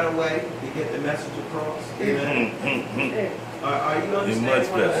probably a better way to get the message across. Amen. Are you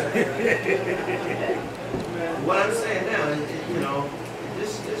understanding what I'm saying? What I'm saying now is, you know,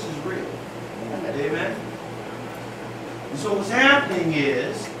 this is real. Amen. So what's happening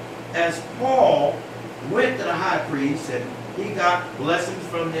is, as Paul went to the high priest and he got blessings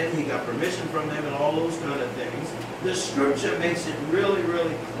from them, he got permission from them and all those kind of things, the scripture makes it really,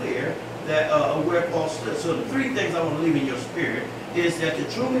 really clear that where Paul stood. So the three things I want to leave in your spirit is that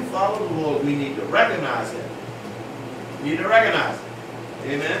to truly follow the Lord, we need to recognize Him. You need to recognize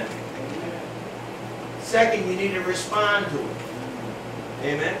Him. Amen. Second, you need to respond to Him.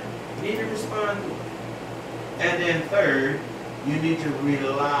 Amen. You need to respond to Him. And then third, you need to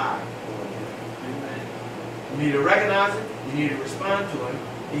rely on Him. Amen. You need to recognize Him. You need to respond to Him.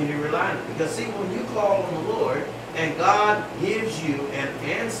 You need to rely on Him. Because see, when you call on the Lord and God gives you an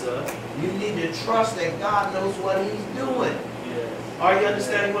answer, you need to trust that God knows what He's doing. Yes. Are you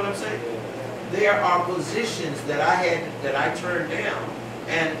understanding what I'm saying? There are positions that I turned down,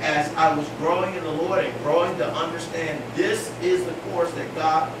 and as I was growing in the Lord and growing to understand this is the course that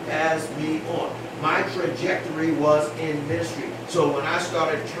God has me on. My trajectory was in ministry. So when I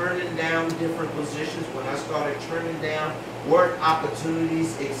started turning down different positions, when I started turning down work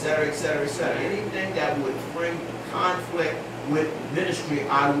opportunities, etc., etc., etc., anything that would bring conflict with ministry,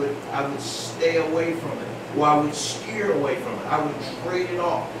 I would stay away from it, or I would steer away from it. I would trade it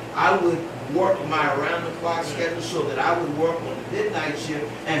off. I would work my around-the-clock schedule so that I would work on the midnight shift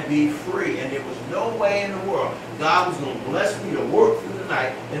and be free. And there was no way in the world God was going to bless me to work through the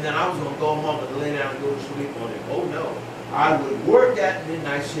night, and then I was going to go home and lay down and go to sleep on it. Oh no. I would work that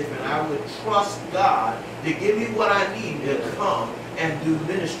midnight shift, and I would trust God to give me what I need to come and do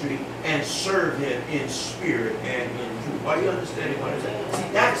ministry and serve Him in spirit and in truth. Are you understanding what I'm saying? See,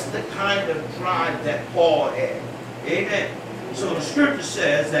 that's the kind of drive that Paul had. Amen. So the scripture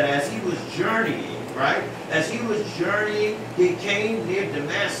says that as he was journeying, right? As he was journeying, he came near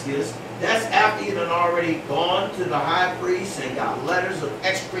Damascus. That's after he had already gone to the high priest and got letters of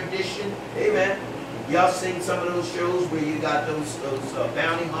extradition. Amen. Y'all seen some of those shows where you got those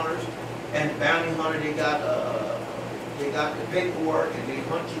bounty hunters, and the bounty hunter they got the paperwork and they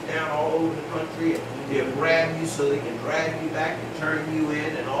hunt you down all over the country and they'll grab you so they can drag you back and turn you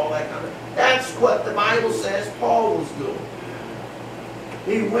in and all that kind of. That's what the Bible says Paul was doing.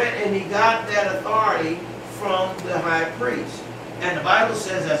 He went and he got that authority from the high priest. And the Bible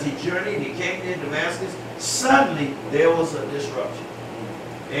says as he journeyed, he came near Damascus, suddenly there was a disruption.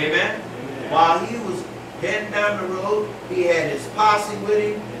 Amen? While he was heading down the road, he had his posse with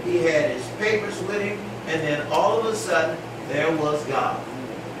him, he had his papers with him, and then all of a sudden, there was God.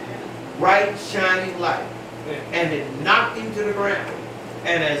 Bright, shining light. And it knocked him to the ground.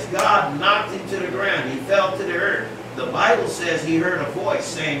 And as God knocked him to the ground, he fell to the earth. The Bible says he heard a voice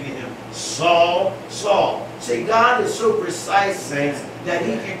saying to him, Saul, Saul. See, God is so precise, saints, that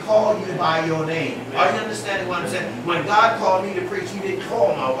He can call you by your name. Are you understanding what I'm saying? When God called me to preach, He didn't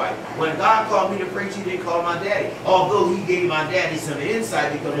call my wife. When God called me to preach, He didn't call my daddy. Although He gave my daddy some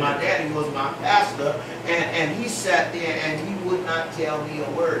insight because my daddy was my pastor, and he sat there and he would not tell me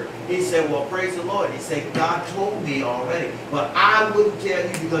a word. He said, well, praise the Lord. He said, God told me already, but I wouldn't tell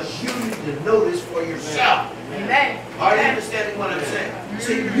you because you need to know this for yourself. Amen. Are you understanding what I'm saying?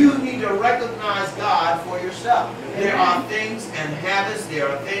 See, you need to recognize God for yourself. There are things and habits, there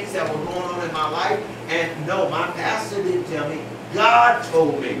are things that were going on in my life, and no, my pastor didn't tell me. God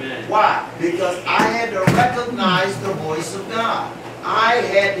told me. Amen. Why? Because I had to recognize the voice of God. I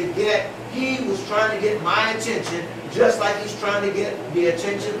had to get, He was trying to get my attention just like He's trying to get the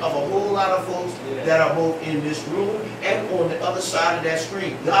attention of a whole lot of folks that are both in this room and on the other side of that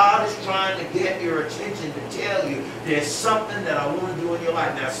screen. God is trying to get your attention to tell you there's something that I want to do in your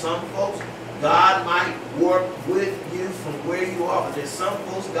life. Now, some folks, God might work with you from where you are, but there's some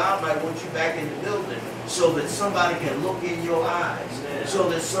folks God might want you back in the building so that somebody can look in your eyes, so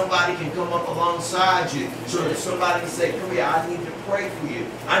that somebody can come up alongside you, so that somebody can say, come here, I need to pray for you.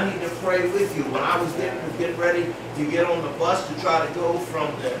 I need to pray with you. When I was getting ready to get on the bus to try to go from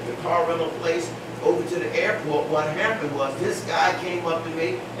the car rental place over to the airport, what happened was this guy came up to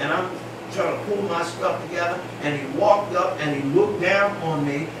me, and I'm trying to pull my stuff together, and he walked up and he looked down on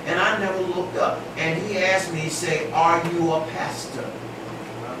me, and I never looked up. And he asked me, he said, are you a pastor?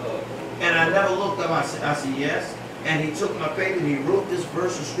 And I never looked up. I said, yes. And he took my paper and he wrote this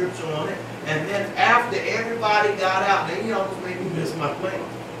verse of scripture on it. And then after everybody got out, and he almost made me miss my plane.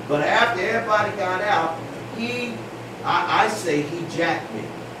 But after everybody got out, I say he jacked me,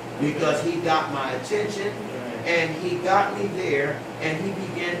 because he got my attention, and he got me there, and he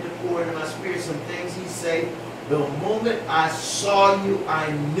began to pour into my spirit some things. He said, the moment I saw you,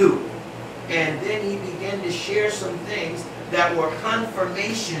 I knew. And then he began to share some things that were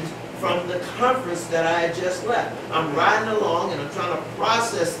confirmations from the conference that I had just left. I'm riding along and I'm trying to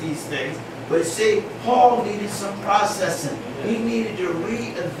process these things. But see, Paul needed some processing. He needed to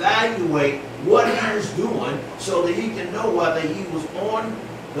reevaluate what he was doing so that he can know whether he was on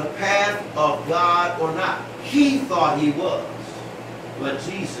the path of God or not. He thought he was. But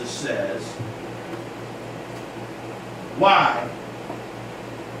Jesus says, why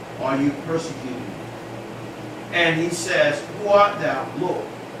are you persecuting me? And he says, who art thou, Lord?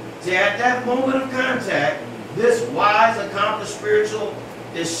 See, at that moment of contact, this wise, accomplished, spiritual,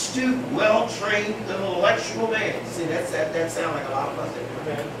 astute, well-trained, intellectual man. See, that sounds like a lot of us.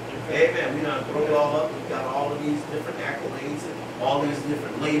 Amen. We done throw it all up. We've got all of these different accolades and all these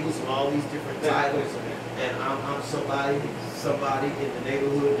different labels and all these different titles. And I'm somebody in the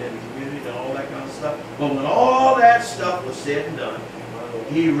neighborhood and the community and all that kind of stuff. But when all that stuff was said and done,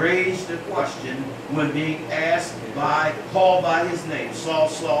 he raised the question when being called by his name, Saul,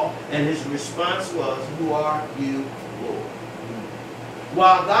 Saul, and his response was, who are you, Lord?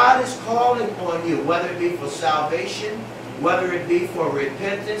 While God is calling on you, whether it be for salvation, whether it be for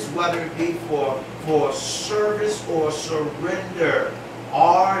repentance, whether it be for service or surrender,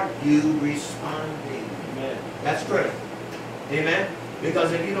 are you responding? Amen. That's critical. Amen?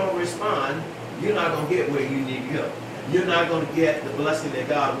 Because if you don't respond, you're not going to get where you need to go. You're not going to get the blessing that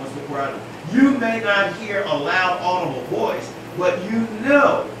God wants to pour out. You may not hear a loud, audible voice, but you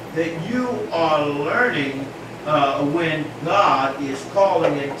know that you are learning when God is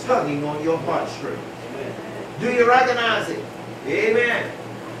calling and tugging on your heartstrings. Do you recognize it? Amen.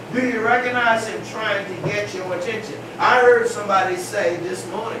 Do you recognize him trying to get your attention? I heard somebody say this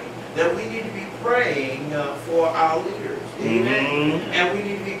morning that we need to be praying for our leaders. Amen. And we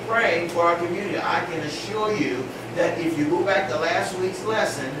need to be praying for our community. I can assure you that if you go back to last week's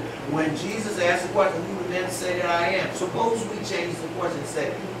lesson, when Jesus asked the question, who would men say that I am? Suppose we change the question and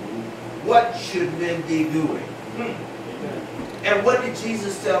say, what should men be doing? And what did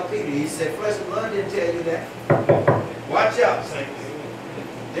Jesus tell Peter? He said, flesh and blood didn't tell you that. Watch out, saints.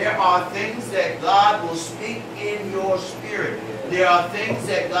 There are things that God will speak in your spirit. There are things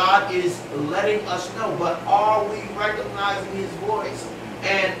that God is letting us know, but are we recognizing his voice?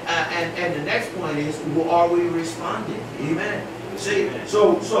 And the next point is, are we responding? Amen. See,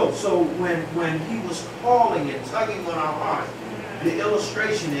 so when he was calling and tugging on our hearts, the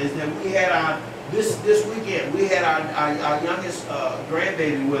illustration is that we had this weekend we had our youngest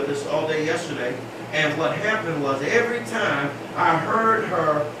grandbaby with us all day yesterday, and what happened was every time I heard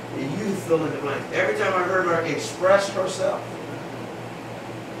her, you fill in the blank, every time I heard her express herself,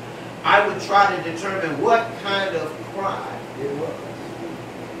 I would try to determine what kind of cry it was.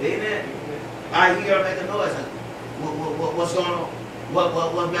 Amen. I hear her make a noise. What's going on?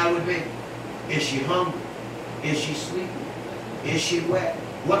 What matter with me? Is she hungry? Is she sleepy? Is she wet?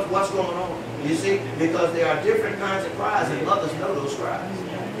 What's going on? You see? Because there are different kinds of cries, and mothers know those cries.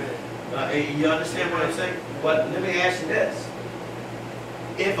 You understand what I'm saying? But let me ask you this.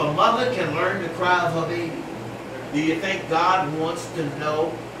 If a mother can learn the cry of her baby, do you think God wants to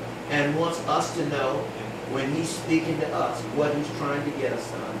know and wants us to know when he's speaking to us what he's trying to get us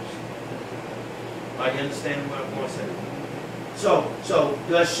to understand? Are you understanding what I'm going to say? So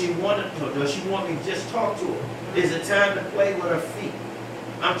does she want me to just talk to her? Is it time to play with her feet?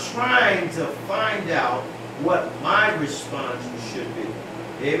 I'm trying to find out what my response should be.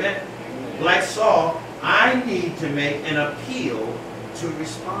 Amen? Like Saul, I need to make an appeal to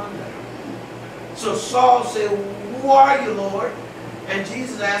respond to her. So Saul said, who are you, Lord? And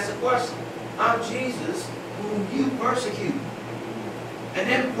Jesus asked the question, I'm Jesus whom you persecute. And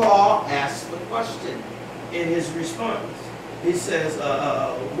then Paul asked the question in his response. He says,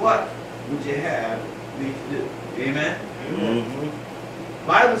 what would you have me to do? Amen?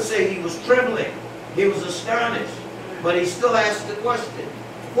 Bible says he was trembling. He was astonished. But he still asks the question,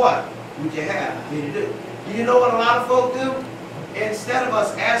 what would you have me to do? Do you know what a lot of folk do? Instead of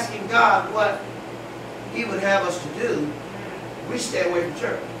us asking God what he would have us to do, we stay away from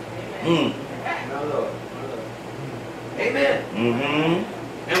church. Mm. My Lord. Amen.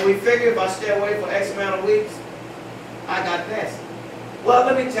 Mm-hmm. And we figure if I stay away for X amount of weeks, I got this. Well,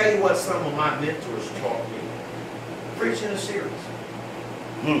 let me tell you what some of my mentors taught me. Preaching a series.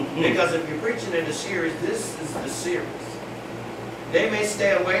 Mm-hmm. Because if you're preaching in a series, this is the series. They may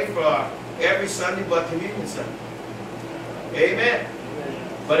stay away for every Sunday but Communion Sunday. Amen.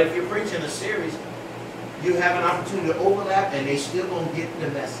 But if you're preaching a series, you have an opportunity to overlap and they still going to get the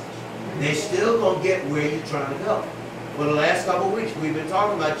message. They still going to get where you're trying to go. For the last couple of weeks, we've been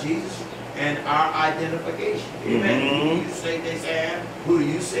talking about Jesus and our identification. Amen. Mm-hmm. Who do you say they say I am? Who do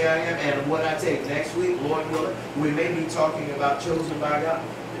you say I am? And what I take next week, Lord willing, we may be talking about chosen by God.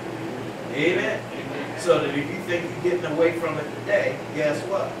 Amen. So that if you think you're getting away from it today, guess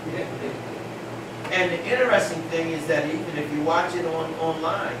what? And the interesting thing is that even if you watch it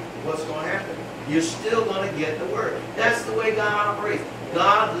online, what's going to happen? You're still going to get the word. That's the way God operates.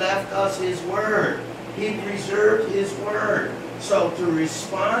 God left us his word. He preserved his word. So to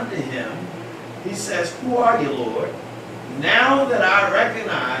respond to him, he says, who are you, Lord? Now that I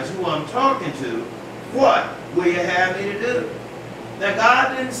recognize who I'm talking to, what will you have me to do? Now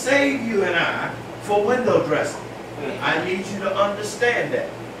God didn't save you and I for window dressing. I need you to understand that.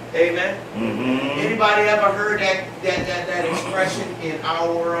 Amen. Mm-hmm. Anybody ever heard that expression in our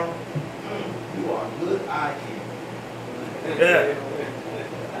world? You are good, I can.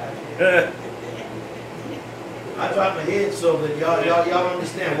 Yeah. I drop my head so that y'all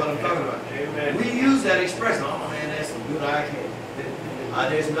understand what I'm talking about. Amen. We use that expression. Oh man, that's some good eye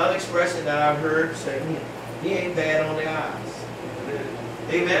can. There's another expression that I've heard say, he ain't bad on the eyes.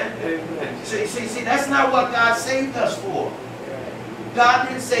 Amen. Amen. See, that's not what God saved us for. God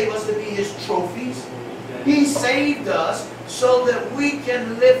didn't save us to be his trophies. He saved us so that we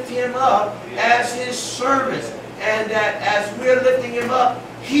can lift him up as his servants. And that as we're lifting him up,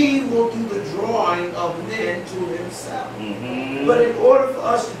 he will do the drawing of men to himself. Mm-hmm. But in order for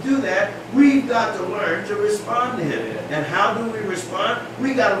us to do that, we've got to learn to respond to him. And how do we respond?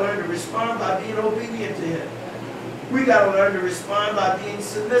 We got to learn to respond by being obedient to him. We got to learn to respond by being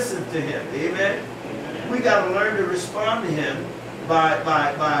submissive to him. Amen? We got to learn to respond to him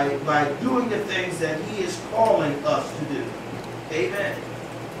by doing the things that he is calling us to do. Amen.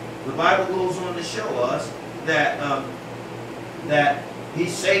 The Bible goes on to show us that that he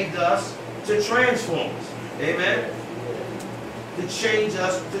saved us to transform us. Amen. To change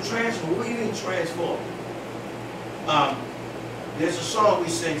us, to transform. What do you mean transform? There's a song we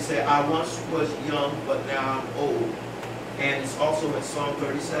sing, say, I once was young, but now I'm old. And it's also in Psalm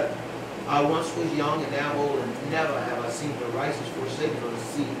 37. I once was young and now I'm old, and never have I seen the righteous forsaken or the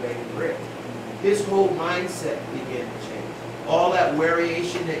seed begging bread. His whole mindset began to change. All that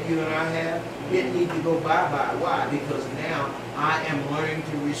variation that you and I have, it needs to go bye-bye. Why? Because now I am learning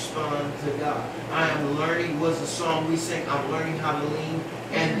to respond to God. I am learning, was the song we sing, I'm learning how to lean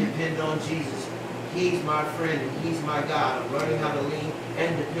and depend on Jesus. He's my friend and he's my God. I'm learning how to lean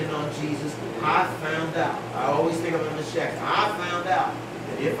and depend on Jesus. I found out, I always think of him as Jackson, I found out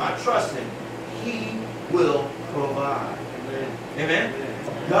that if I trust him, he will provide. Amen.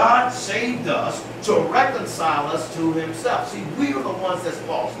 Amen. God saved us to reconcile us to himself. See, we are the ones that's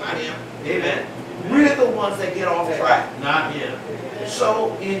lost, not him. Amen. We're the ones that get off track, not him.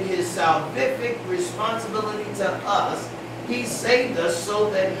 So in his salvific responsibility to us, he saved us so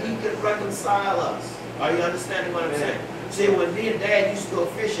that he could reconcile us. Are you understanding what I'm saying? See, when me and Dad used to go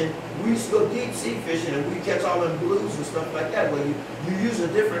fishing, we used to go deep sea fishing and we catch all them blues and stuff like that. Well, you use a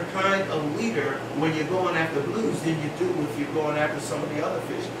different kind of leader when you're going after blues than you do if you're going after some of the other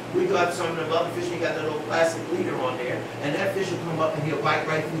fish. We go after some of them other fish, you got that little plastic leader on there, and that fish will come up and he'll bite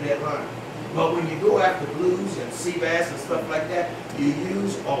right through that line. But when you go after blues and sea bass and stuff like that, you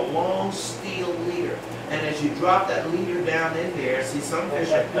use a long steel leader. And as you drop that leader down in there, see, some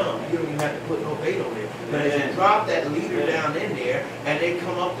fish are dumb. You don't even have to put no bait on it. But as you drop that leader down in there, and they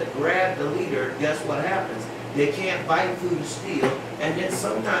come up to grab the leader, guess what happens? They can't bite through the steel, and then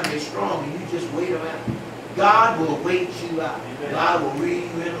sometimes they're strong, and you just wait them out. God will wait you out. God will reel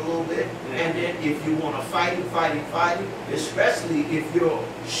you in a little bit, and then if you want to fight him, especially if you're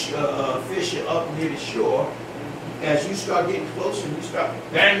fishing up near the shore, as you start getting closer and you start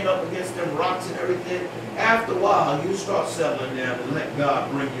banging up against them rocks and everything, after a while you start settling down and let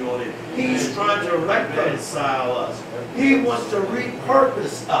God bring you on in. He's trying to reconcile us. He wants to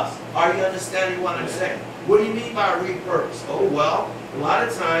repurpose us. Are you understanding what I'm saying? What do you mean by repurpose? Oh, well, A lot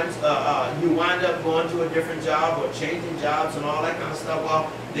of times you wind up going to a different job or changing jobs and all that kind of stuff.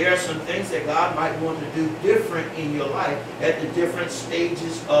 Well, there are some things that God might want to do different in your life at the different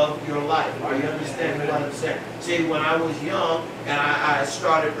stages of your life. Are you understanding what I'm saying? See, when I was young and I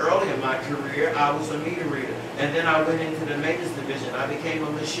started early in my career, I was a meter reader. And then I went into the maintenance division. I became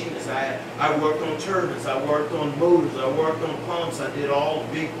a machinist. I worked on turbines. I worked on motors. I worked on pumps. I did all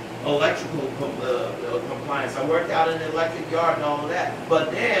big electrical compliance. I worked out in the electric yard and all of that.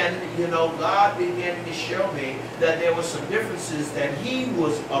 But then, you know, God began to show me that there were some differences that He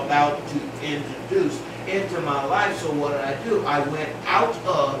was about to introduce into my life. So what did I do? I went out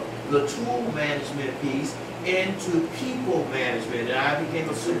of the tool management piece into people management, and I became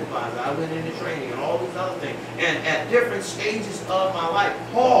a supervisor. I went into training and all these other things. And at different stages of my life,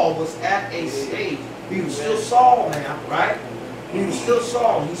 Paul was at a stage. He was still Saul now, right? He was still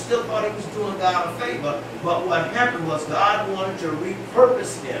Saul. He still thought he was doing God a favor. But what happened was God wanted to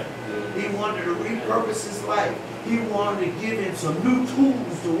repurpose him. He wanted to repurpose his life. He wanted to give him some new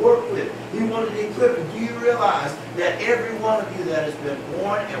tools to work with. He wanted to equip him. Do you realize that every one of you that has been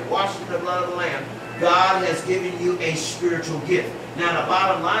born and washed in the blood of the Lamb, God has given you a spiritual gift. Now the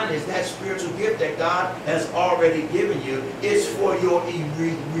bottom line is that spiritual gift that God has already given you is for your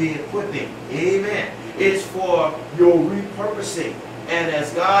re-equipping. Amen. It's for your repurposing. And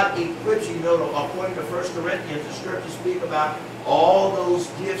as God equips you, you know, according to 1 Corinthians, the scriptures speak about all those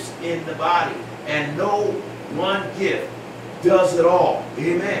gifts in the body. And no one gift does it all.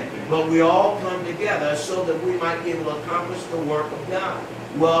 Amen. But we all come together so that we might be able to accomplish the work of God.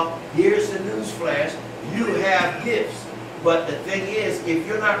 Well, here's the news flash. You have gifts. But the thing is, if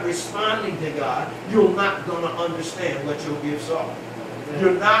you're not responding to God, you're not going to understand what your gifts are.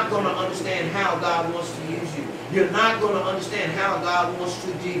 You're not going to understand how God wants to use you. You're not going to understand how God wants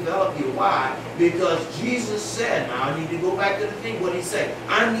to develop you. Why? Because Jesus said, now I need to go back to the thing, what He said.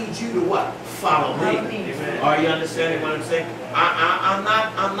 I need you to what? Follow me. Amen. Are you understanding what I'm saying?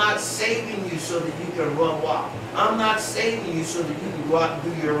 I'm not saving you so that you can run wild. I'm not saving you so that you can go out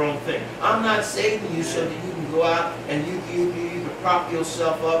and do your own thing. I'm not saving you so that you can go out and you can prop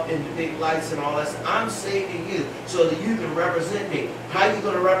yourself up in the big lights and all that. I'm saving you so that you can represent me. How are you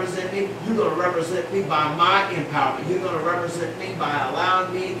going to represent me? You're going to represent me by my empowerment. You're going to represent me by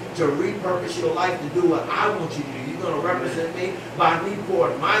allowing me to repurpose your life to do what I want you to do. You're going to represent me by me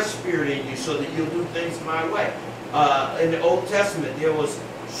pouring my spirit in you so that you'll do things my way. In the Old Testament, there was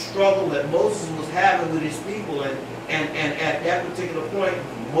struggle that Moses was having with his people, and at that particular point,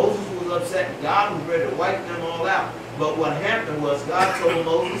 Moses was upset and God was ready to wipe them all out. But what happened was God told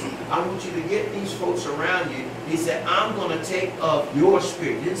Moses, I want you to get these folks around you. He said, I'm going to take of your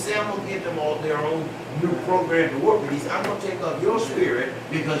spirit. He didn't say I'm going to give them all their own new program to work with. He said, I'm going to take of your spirit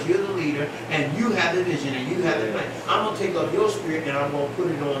because you're the leader and you have the vision and you have the plan. I'm going to take of your spirit and I'm going to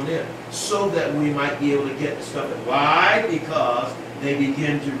put it on them so that we might be able to get the stuff. Why? Because they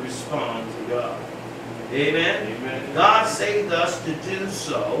begin to respond to God. Amen? Amen. God saved us to do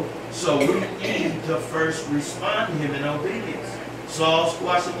so we need to first respond to Him in obedience. Saul's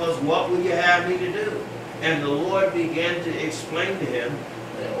question was, what will you have me to do? And the Lord began to explain to him,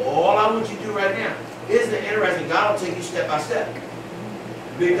 all I want you to do right now. Isn't it interesting? God will take you step by step.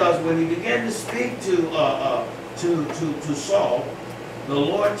 Because when He began to speak to Saul, the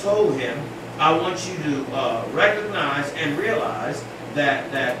Lord told him, I want you to recognize and realize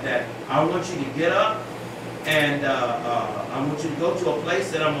that I want you to get up and I want you to go to a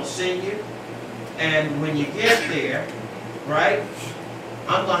place that I'm going to send you. And when you get there, right,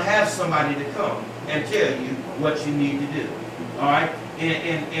 I'm going to have somebody to come and tell you what you need to do. All right?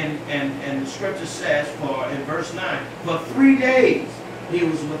 And the scripture says in verse 9, for 3 days he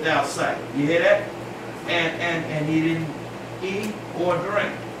was without sight. You hear that? And he didn't eat or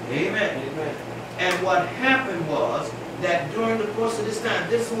drink. Amen. Amen. And what happened was that during the course of this time,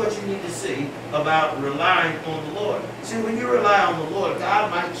 this is what you need to see about relying on the Lord. See, when you rely on the Lord, God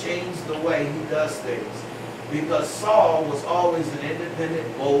might change the way He does things. Because Saul was always an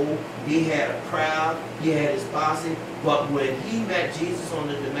independent, bold. He had a crowd. He had his posse. But when he met Jesus on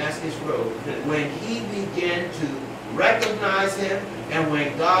the Damascus Road, when he began to recognize Him, and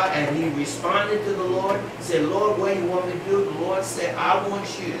when he responded to the Lord, said, Lord, what do you want me to do? The Lord said, I want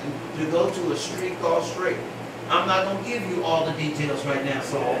you to go to a street called Straight. I'm not going to give you all the details right now,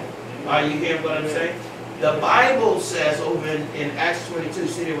 Saul. Are you hearing what I'm saying? The Bible says over in Acts 22,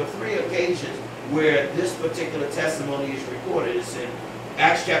 see, there were 3 occasions where this particular testimony is recorded. It's in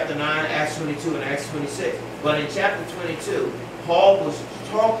Acts chapter 9, Acts 22, and Acts 26. But in chapter 22, Paul was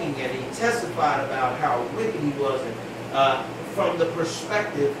talking and he testified about how wicked he was. And from the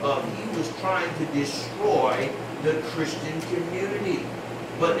perspective of he was trying to destroy the Christian community.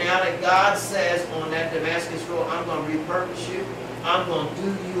 But now that God says on that Damascus Road, I'm going to repurpose you, I'm going to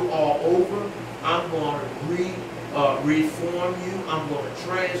do you all over, I'm going to reform you, I'm going to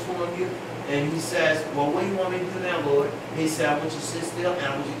transform you. And he says, well, what do you want me to do now, Lord? He said, I want you to sit still and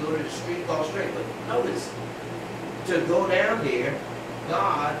I want you to go to the street called Straight. But notice, to go down there,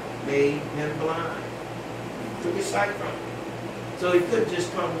 God made him blind. Took his sight from him. So he couldn't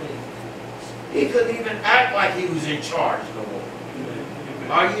just come in. He couldn't even act like he was in charge no more.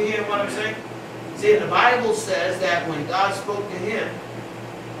 Are you hearing what I'm saying? See, the Bible says that when God spoke to him,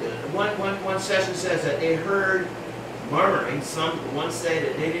 one session says that they heard murmuring. One say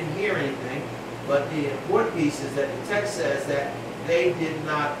that they didn't hear anything. But the important piece is that the text says that they did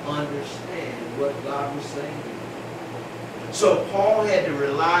not understand what God was saying to them. So Paul had to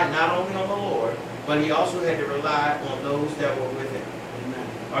rely not only on the Lord, but he also had to rely on those that were with him. Amen.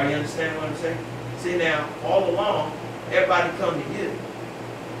 Are you understanding what I'm saying? See now, all along, everybody come to you.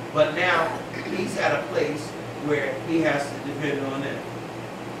 But now, he's at a place where he has to depend on them.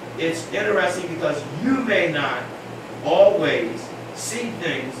 It's interesting because you may not always see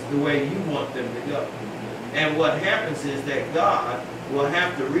things the way you want them to go. And what happens is that God will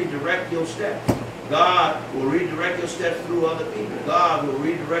have to redirect your steps. God will redirect your steps through other people. God will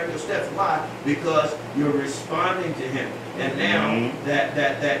redirect your steps. Why? Because you're responding to him. And now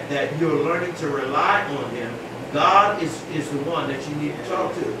that you're learning to rely on him, God is the one that you need to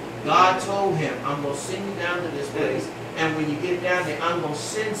talk to. God told him, I'm going to send you down to this place, and when you get down there, I'm going to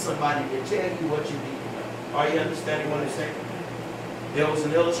send somebody to tell you what you need to know. Are you understanding what I'm saying? There was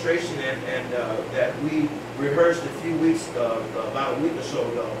an illustration that we rehearsed a few weeks, about a week or so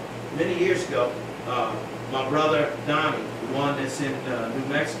ago, many years ago. My brother Donnie, the one that's in New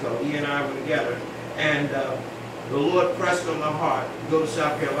Mexico, he and I were together, and the Lord pressed on my heart to go to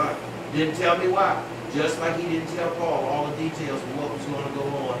South Carolina. Didn't tell me why. Just like he didn't tell Paul all the details of what was going to go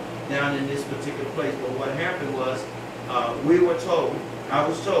on down in this particular place. But what happened was, we were told, I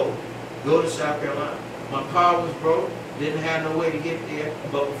was told, go to South Carolina. My car was broke, didn't have no way to get there,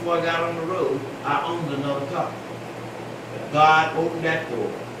 but before I got on the road, I owned another car. God opened that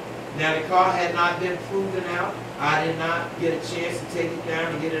door. Now the car had not been proven out. I did not get a chance to take it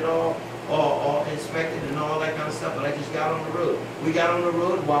down and get it all inspected and all that kind of stuff, but I just got on the road. We got on the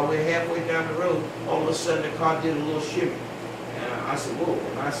road, while we're halfway down the road, all of a sudden the car did a little shimmy. And I said, whoa,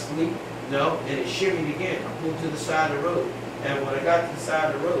 am I asleep? No, and it shimmied again. I pulled to the side of the road. And when I got to the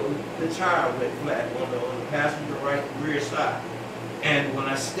side of the road, the tire went flat on the passenger right rear side. And when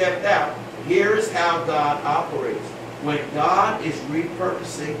I stepped out, here is how God operates. When God is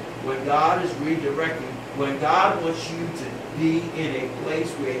repurposing, when God is redirecting, when God wants you to be in a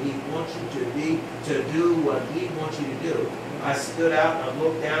place where he wants you to be, to do what he wants you to do. I stood out and I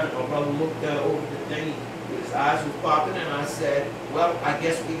looked down, and my brother looked over the thing, his eyes were popping, and I said, well, I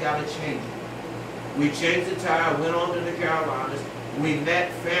guess we got to change it. We changed the tire, went on to the Carolinas. We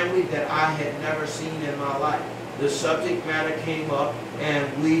met family that I had never seen in my life. The subject matter came up,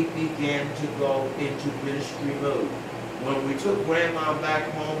 and we began to go into ministry mode. When we took Grandma back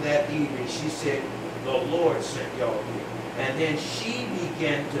home that evening, she said, the Lord sent y'all here. And then she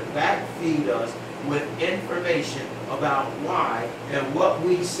began to backfeed us with information about why and what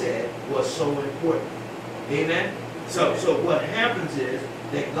we said was so important. Amen? So what happens is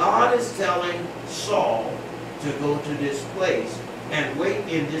that God is telling Saul to go to this place and wait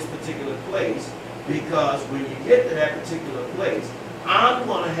in this particular place, because when you get to that particular place, I'm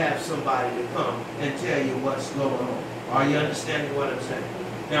going to have somebody to come and tell you what's going on. Are you understanding what I'm saying?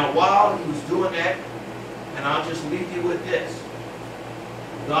 Now, while he was doing that, and I'll just leave you with this.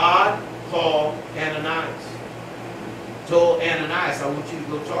 God called Ananias. Told Ananias, I want you to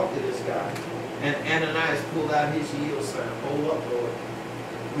go talk to this guy. And Ananias pulled out his yield sign. Hold up, Lord.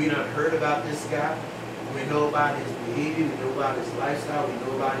 We done heard about this guy. We know about his behavior. We know about his lifestyle. We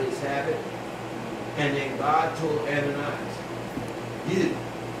know about his habit. And then God told Ananias, you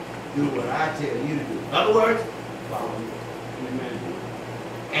do what I tell you to do. In other words, follow me. Amen.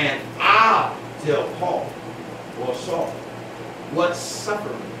 And I'll tell Paul or Saul what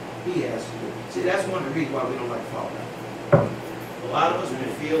suffering he has to do. See, that's one of the reasons why we don't like to follow God. A lot of us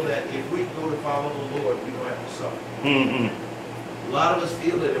will feel that if we go to follow the Lord, we don't have to suffer. A lot of us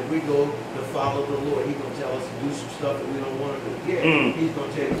feel that if we go to follow the Lord, he's going to tell us to do some stuff that we don't want to do. Yeah, he's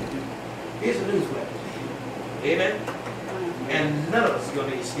going to tell you to do. Here's a newsflash. Amen? And none of us are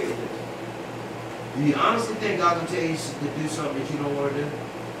going to escape this. Do you honestly think God can tell you to do something that you don't want to do?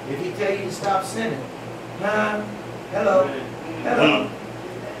 If he tell you to stop sinning, hello.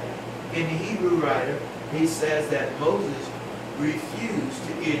 In the Hebrew writer, he says that Moses refuse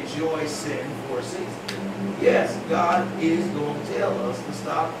to enjoy sin for a season. Yes, God is going to tell us to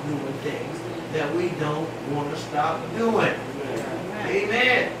stop doing things that we don't want to stop doing.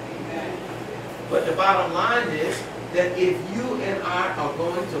 Amen. But the bottom line is that if you and I are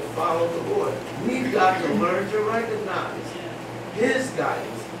going to follow the Lord, we've got to learn to recognize His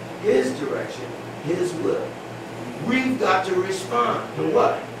guidance, His direction, His will. We've got to respond to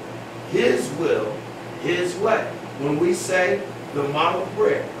what? His will, His way. When we say the model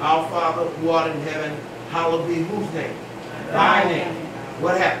prayer, Our Father who art in heaven, hallowed be whose name? Thy name.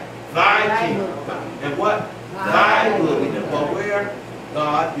 What happened? Thy kingdom come. And what? Thy will be done. Well, where,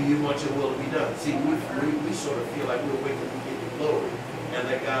 God, do you want your will to be done? See, we sort of feel like we're waiting to get the glory and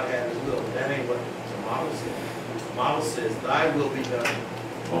that God had His will. But that ain't what the model says. The model says, Thy will be done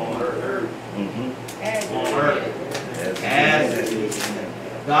on earth. On earth. As it is.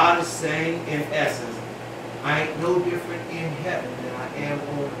 God is saying, in essence, I ain't no different in heaven than I am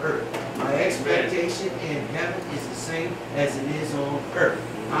on earth. My expectation in heaven is the same as it is on earth.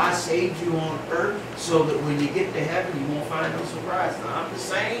 I saved you on earth so that when you get to heaven, you won't find no surprise. Now, I'm the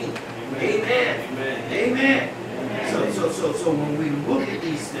same. Amen. Amen. So when we look at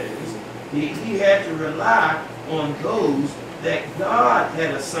these things, he had to rely on those that God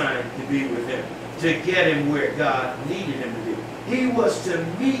had assigned to be with him, to get him where God needed him to be. He was to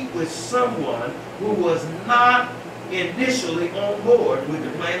meet with someone who was not initially on board with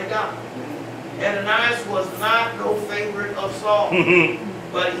the plan of God. Ananias was not no favorite of Saul.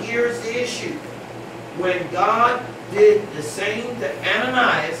 But here's the issue. When God did the same to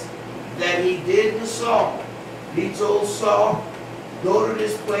Ananias that He did to Saul, He told Saul, go to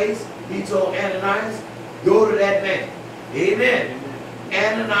this place. He told Ananias, go to that man. Amen.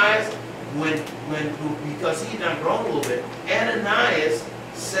 Ananias, because he done grown a little bit, Ananias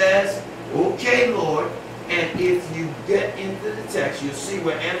says, okay, Lord. And if you get into the text, you'll see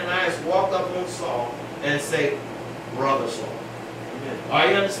where Ananias walk up on Saul and say, Brother Saul. Are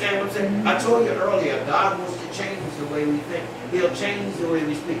you understand what I'm saying? I told you earlier, God wants to change the way we think. He'll change the way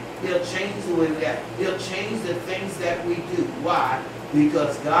we speak. He'll change the way we act. He'll change the things that we do. Why?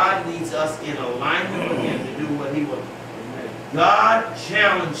 Because God needs us in alignment with Him to do what He wants. God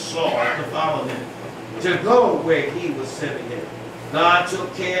challenged Saul to follow Him, to go where He was sending him. God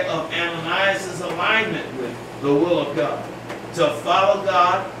took care of Ananias' alignment with the will of God. To follow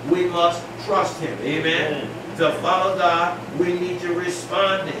God, we must trust Him. Amen? To follow God, we need to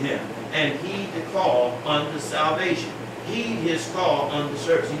respond to Him and heed the call unto salvation. Heed His call unto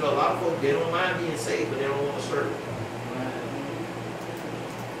service. You know, a lot of folks, they don't mind being saved, but they don't want to serve.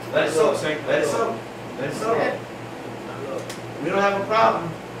 Let it so, Saint. Let it so. Let it so. We don't have a problem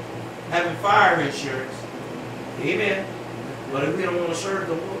having fire insurance. Amen. But if we don't want to serve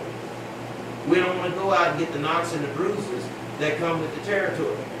the Lord, we don't want to go out and get the knocks and the bruises that come with the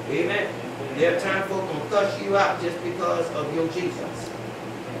territory. Amen. There are times folks going to cuss you out just because of your Jesus.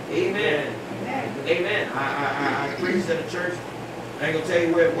 Amen. Amen. I preached at a church. I ain't going to tell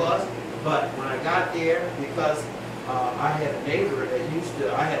you where it was, but when I got there, because I had a neighbor that used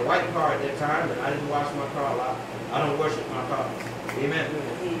to, I had a white car at that time, and I didn't wash my car a lot. I don't worship my car. Amen.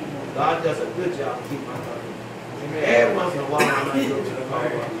 God does a good job to keep my car. Amen. Every once in a while, I might go to the car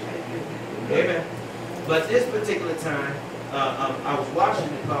wash. Amen. But this particular time, I was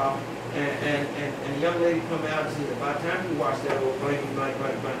washing the car, and a young lady come out and said, by the time you wash that old blank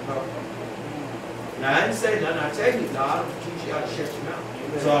car. Now, I didn't say nothing. I tell you, God will teach you how to shut your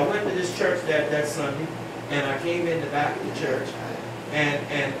mouth. So I went to this church that Sunday, and I came in the back of the church, and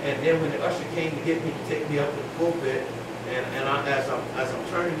then when the usher came to get me to take me up to the pulpit, and as I'm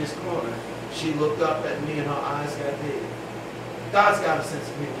turning this corner, she looked up at me and her eyes got big. God's got a sense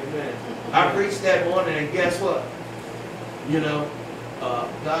of humor, man. I preached that morning, and guess what? You know,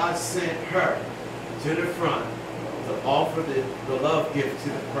 God sent her to the front to offer the love gift to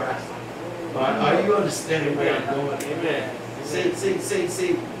the Christ. Are you understanding where I'm going? Amen.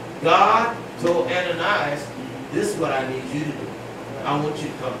 See, God told Ananias, this is what I need you to do. I want you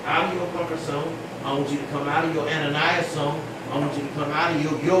to come out of your comfort zone. I want you to come out of your Ananias zone. I want you to come out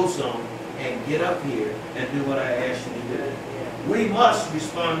of your zone and get up here and do what I asked you to do. We must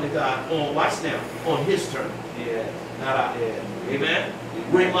respond to God on, watch now, on His terms. Yeah. Not our. Yeah. Amen?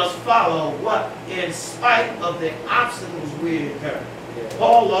 We must follow what? In spite of the obstacles we incur. Yeah.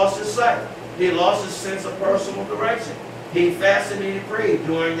 Paul lost his sight. He lost his sense of personal direction. He fasted and he prayed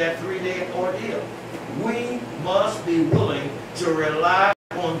during that 3-day ordeal. We must be willing to rely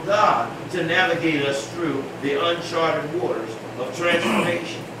on God to navigate us through the uncharted waters of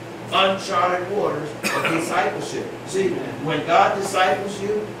transformation. uncharted waters of discipleship. See, when God disciples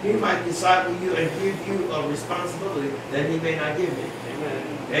you, He might disciple you and give you a responsibility that He may not give you.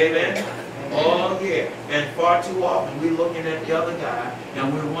 Amen. Oh yeah. And far too often we're looking at the other guy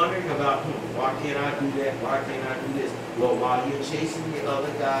and we're wondering about, why can't I do that? Why can't I do this? Well, while you're chasing the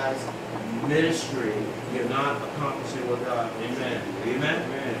other guy's ministry, you're not accomplishing what God. Amen.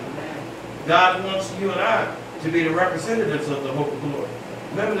 Amen. God wants you and I to be the representatives of the hope of glory.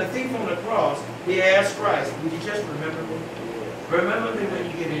 Remember the thief on the cross, he asked Christ, would you just remember me? Remember me when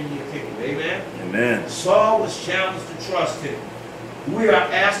you get into your kingdom. Amen? Amen. Saul was challenged to trust him. We are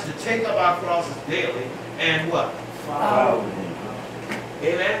asked to take up our crosses daily and what? Follow him.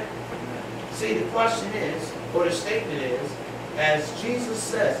 Amen? See, the question is, or the statement is, as Jesus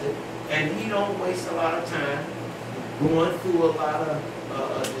says it, and He don't waste a lot of time going through a lot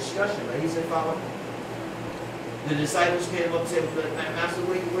of discussion, but He said, follow me. The disciples came up and said, Master,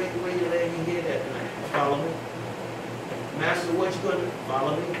 where you laying your head at tonight? Follow me. Master, what you going to do?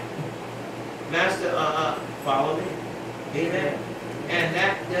 Follow me. Master, follow me. Amen. And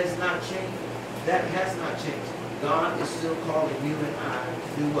that does not change. That has not changed. God is still calling you and I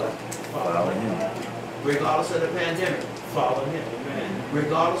to do what? Follow Him. Regardless of the pandemic, follow Him. Amen.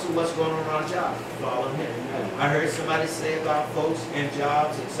 Regardless of what's going on around job, follow Him. Amen. I heard somebody say about folks and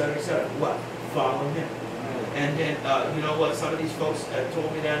jobs, etc., etc. What? Follow Him. And then, you know what, some of these folks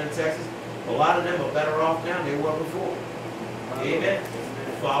told me down in Texas, a lot of them are better off now than they were before. Amen.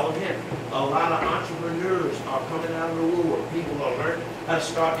 Follow Him. A lot of entrepreneurs are coming out of the woodwork. People are learning how to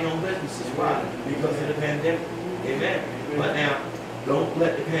start their own businesses. Why? Because of the pandemic. Amen. But now, don't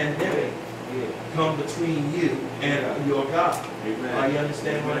let the pandemic come between you and your God. Are you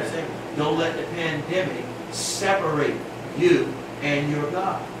understand what I'm saying? Don't let the pandemic separate you and your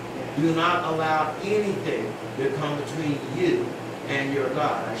God. Do not allow anything to come between you and your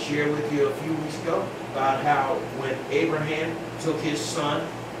God. I shared with you a few weeks ago about how when Abraham took his son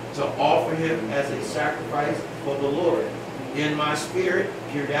to offer him as a sacrifice for the Lord, in my spirit,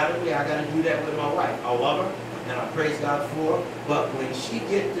 periodically, I got to do that with my wife. I love her, and I praise God for her. But when she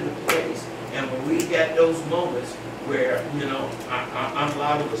gets to the place, and when we get those moments where, you know, I'm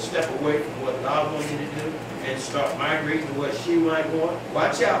liable to step away from what God wants me to do and start migrating to what she might want,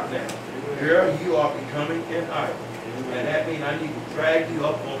 watch out now. Girl, you are becoming an idol. And that means I need to drag you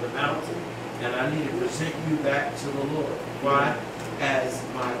up on the mountain, and I need to present you back to the Lord. Why? As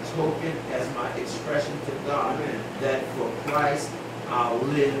my token, as my expression to God, that for Christ I'll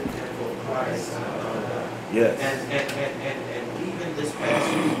live, and for Christ I'll die. Yes. And even this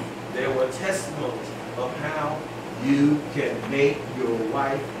past week, there were testimonies of how you can make your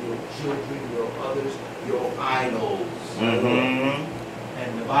wife, your children, your others, your idols. Mm-hmm.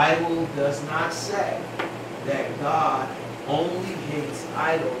 And the Bible does not say that God only hates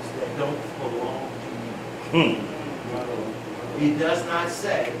idols that don't belong to you. He does not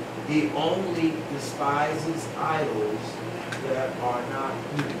say He only despises idols that are not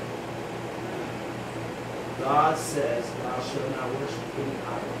you. God says, thou shalt not worship any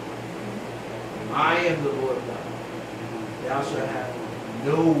idol. I am the Lord God. Thou shalt have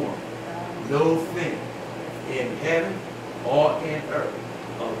no one, no thing in heaven or in earth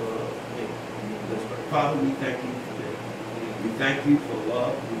other than me. Father, we thank you for this. We thank you for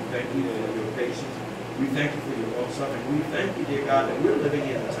love. We thank you for your patience. We thank you for your long suffering. We thank you, dear God, that we're living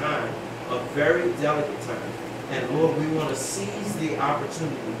in a time, a very delicate time. And Lord, we want to seize the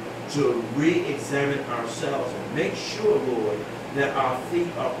opportunity to re-examine ourselves and make sure, Lord, that our feet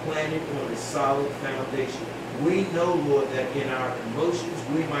are planted on a solid foundation. We know, Lord, that in our emotions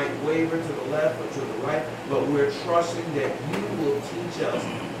we might waver to the left or to the right, but we're trusting that you will teach us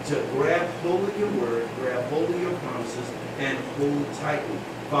to grab hold of your word, grab hold of your promises, and hold tightly.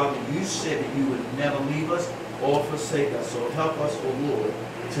 Father, you said that you would never leave us or forsake us. So help us, O Lord,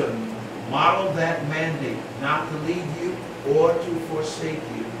 to model that mandate, not to leave you or to forsake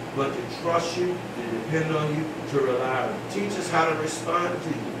you, but to trust you, to depend on you, to rely on you. Teach us how to respond to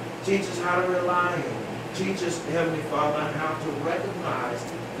you. Teach us how to rely on you. Teach us, Heavenly Father, how to recognize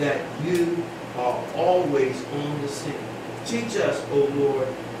that you are always on the scene. Teach us, O Lord,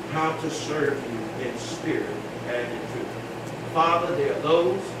 how to serve you in spirit and in truth. Father, there are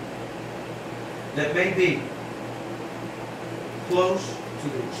those that may be close to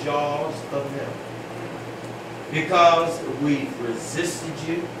the jaws of hell because we've resisted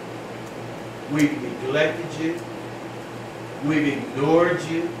you, we've neglected you, we've ignored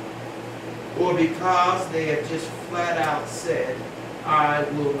you, or because they have just flat out said, I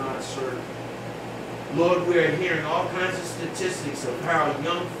will not serve you. Lord, we're hearing all kinds of statistics of how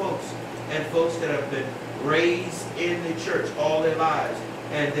young folks and folks that have been raised in the church all their lives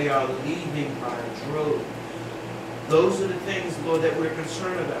and they are leaving by droves. Those are the things, Lord, that we're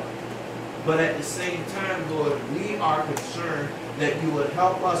concerned about. But at the same time, Lord, we are concerned that you would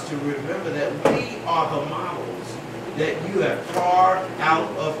help us to remember that we are the models that you have carved out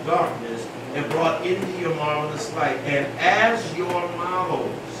of darkness and brought into your marvelous light. And as your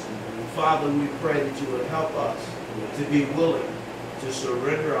models, Father, we pray that you would help us to be willing to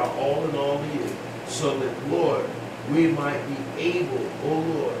surrender our all in all to you, so that, Lord, we might be able, oh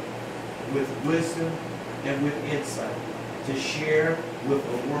Lord, with wisdom and with insight, to share with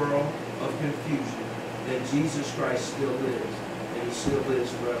a world of confusion that Jesus Christ still lives, and he still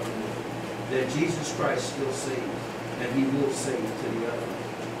lives forevermore. That Jesus Christ still saves, and he will save to the other.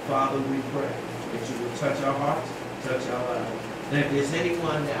 Father, we pray that you will touch our hearts, touch our lives. And if there's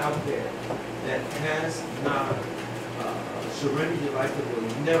anyone out there that has not surrendered your life to the Lord,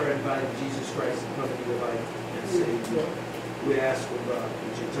 you've never invited Jesus Christ to come into your life and save you, we ask, oh God,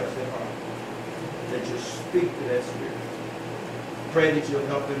 that you touch their heart, that you speak to that spirit. Pray that you'll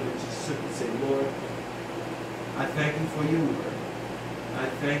help them to just simply say, Lord, I thank you for your word. I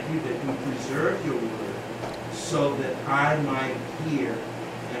thank you that you preserve your word so that I might hear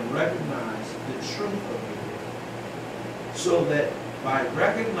and recognize the truth of your word. So that by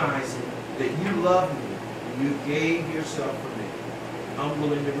recognizing that you love me and you gave yourself for me, I'm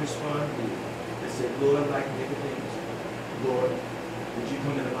willing to respond to you and say, Lord, like Nicodemus, Lord, would you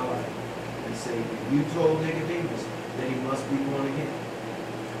come into my life and save me? You told Nicodemus that he must be born again.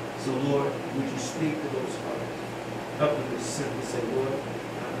 So, Lord, would you speak to those hearts? Help them to simply say, Lord,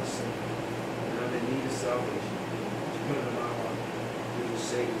 I'm a sinner, and I'm in need of salvation. Would you come into my heart? Would you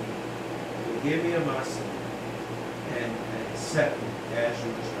save me? Forgive me of my sin, and accept me as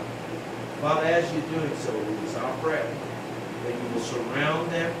your child. Father, as you're doing so, it is our prayer that you will surround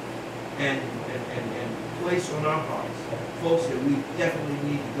them and place on our hearts folks that we definitely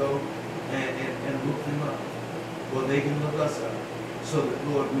need to go and look them up. Well, they can look us up, so that,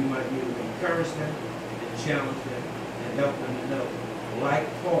 Lord, we might be able to encourage them and challenge them and help them to know, like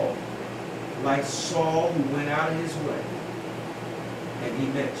Paul, like Saul, who went out of his way, and he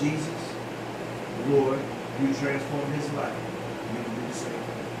met Jesus, Lord, you transformed his life. You can do the same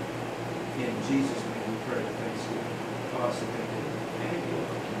thing. In Jesus' name we pray. Thanks, Lord. Awesome. Thank you.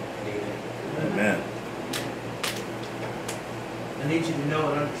 Amen. Amen. I need you to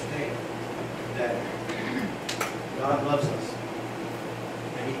know and understand that God loves us,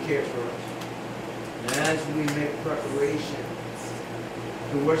 and he cares for us. And as we make preparation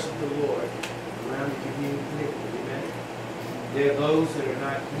to worship the Lord around the communion table, amen, there are those that are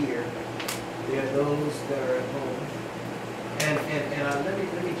not here. There are those that are at home. And let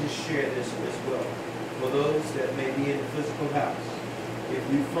me just share this as well. For those that may be in the physical house, if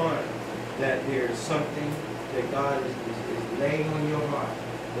you find that there's something that God is laying on your heart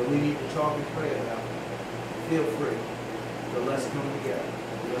that we need to talk and pray about, feel free. So let's come together.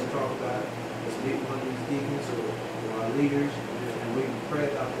 Let's talk about it. Let's meet one of these deacons or our leaders, and we can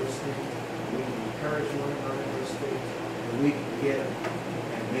pray about those things. We can encourage one another in those things, and we can get them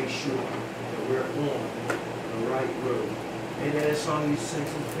and make sure that we're on the right road. And that song you sing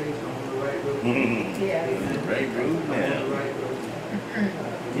some praise, I'm on the right road. Yeah. Amen. Right road, I'm on the right road.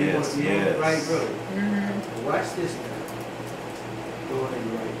 Yes, You're on the right road. Mm-hmm. Watch this now. Going in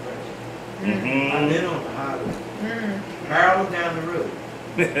the right direction. Mm-hmm. I've been on the highway. Mm-hmm. Barreling down the road.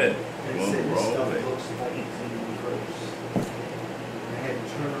 And Well, said this wrong stuff way. looks like it's in reverse. I had to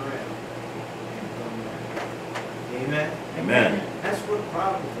turn around and come back. Amen? Amen. That's what the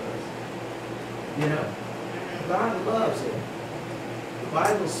Bible does. You know? God loves it. The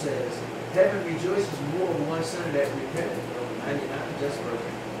Bible says, heaven rejoices more over one sinner that repented over 99 just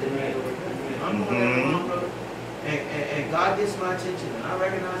person than me over repented. I'm going down the wrong road, and God gets my attention, and I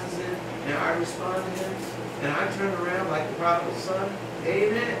recognize his sin, and I respond to him, and I turn around like the prodigal son.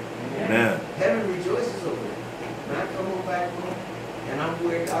 Amen. Amen. Heaven rejoices over it. And I come on back home, and I'm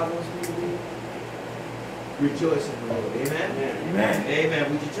where God wants me to be. Rejoice in the Lord. Amen? Amen.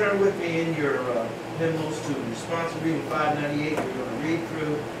 Amen. Would you turn with me in your hymnals to responsive reading 598? We're going to read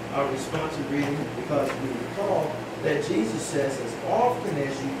through our responsive reading because we recall that Jesus says, as often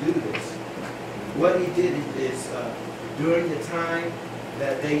as you do this, what he did is during the time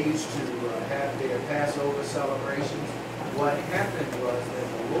that they used to have their Passover celebrations, what happened was that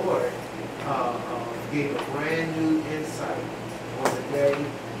the Lord gave a brand new insight on the day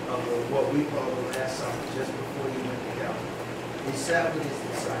of what we call the Last Supper, just before he went to Calvary. He sat with his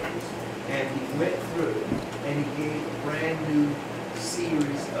disciples, and he went through, and he gave a brand new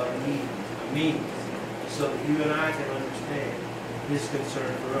series of meanings, so that you and I can understand his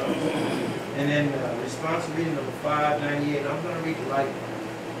concern for us. And then responsive reading number 598, I'm going to read the light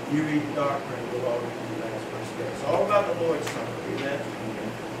You read the doctrine, we'll all read the last verse there. It's all about the Lord's Supper. Amen?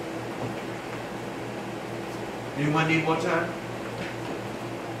 Anyone need more time?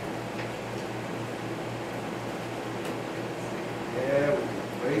 Yeah, we do.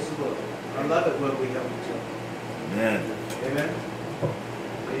 Praise the Lord. I love it when we help each other. Amen. Amen?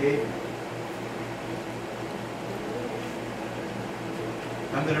 Amen.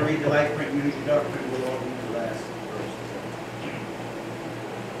 I'm going to read the light print, you read the dark print, we'll all read the last verse.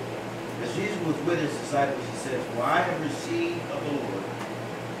 As Jesus was with his disciples, he says, "For I have received of the Lord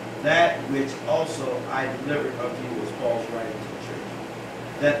that which also I delivered unto you," as Paul's writing to the church.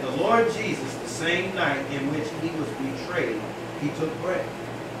 "That the Lord Jesus, the same night in which he was betrayed, he took bread.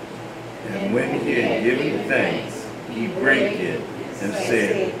 And when he had given thanks, he brake it and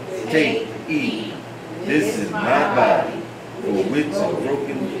said, Take, eat. This is my body, for which is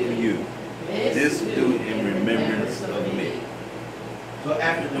broken for you. This do in remembrance of me. So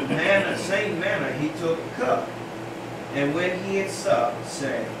after the same manner, he took a cup. And when he had supped,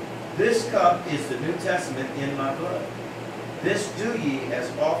 saying, This cup is the New Testament in my blood. This do ye as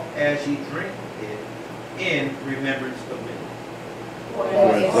oft as ye drink it in remembrance of me. For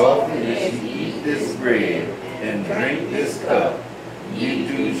as often as ye eat this bread and drink this cup, ye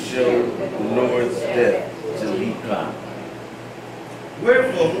do show the Lord's death till he come.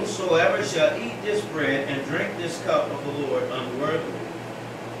 Wherefore whosoever shall eat this bread and drink this cup of the Lord unworthily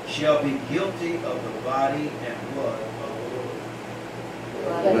shall be guilty of the body and blood of the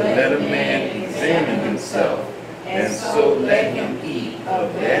Lord. But let a man examine himself, and so let him eat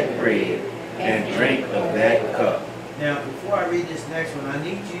of that bread and drink of that cup. Now, before I read this next one, I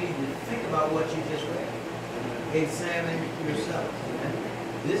need you to think about what you just read. Examine yourself.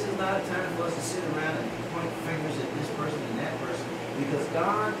 This is not a time for us to sit around and point fingers at this person and that person, because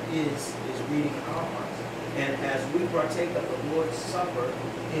God is reading our hearts. And as we partake of the Lord's Supper,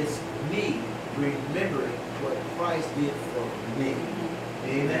 it's me remembering what Christ did for me.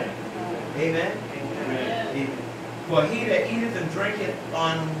 Amen? Amen? Amen. For he that eateth and drinketh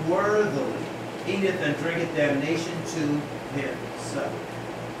unworthily, eateth and drinketh damnation to himself,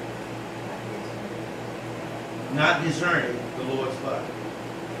 not discerning the Lord's body.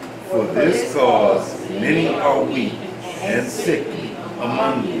 For this cause many are weak and sickly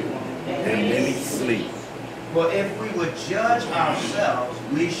among you, and many sleep. For if we would judge ourselves,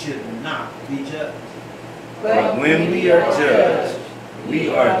 we should not be judged. But when we are judged, we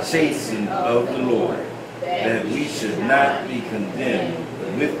are chastened of the Lord, that we should not be condemned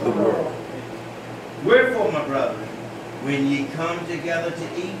with the world. Wherefore, my brethren, when ye come together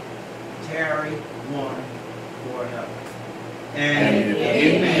to eat, tarry one for another. And if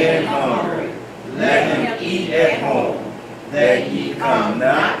any man hungry, let him eat at home, that ye come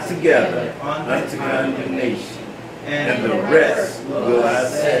not together unto condemnation. And the rest will I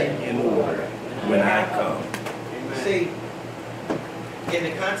set in order when I come. See, in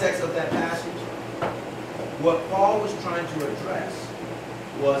the context of that passage, what Paul was trying to address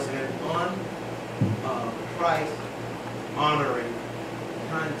was an Christ honoring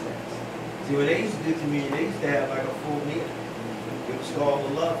context. See, when they used to do communion, they used to have like a full meal. It was called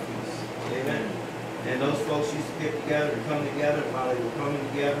the love feast. Amen. And those folks used to get together and come together. And while they were coming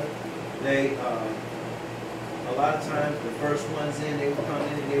together, they, a lot of times, the first ones in, they would come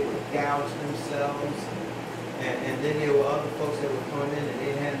in and they would gouge themselves. And then there were other folks that would come in and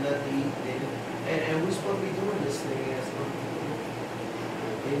they had nothing to eat. And we're supposed to be doing this thing as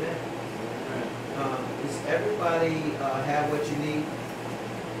Amen. Does everybody have what you need?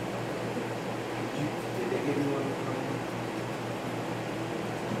 Did they give you one?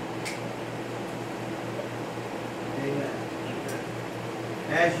 Amen.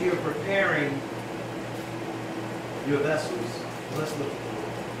 As you're preparing your vessels, let's look at the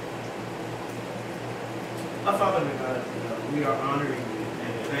Lord. Our Father and God, we are honoring you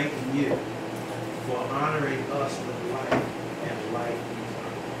and thanking you for honoring us with life and life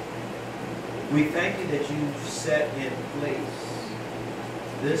eternal. We thank you that you've set in place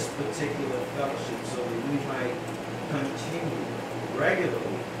this particular fellowship so that we might continue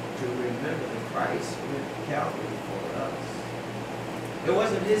regularly to remember that Christ went to Calvary for us. It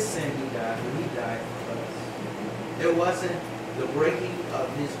wasn't his sin he died, but he died for us. It wasn't the breaking of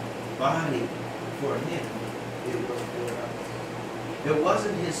his body for him. It was for us. It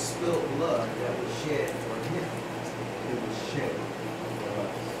wasn't his spilled blood that was shed for him. It was shed for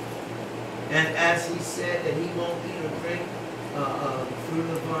us. And as he said that he won't eat or drink the fruit of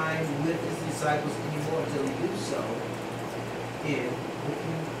the vine with his disciples anymore until he do so in the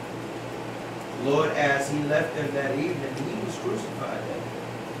kingdom. Lord, as he left them that evening, he was crucified that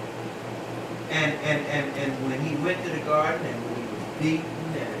day. And when he went to the garden and when he was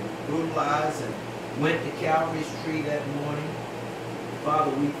beaten and brutalized and went to Calvary's tree that morning.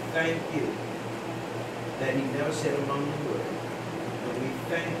 Father, we thank you that he never said a mumbling word. And we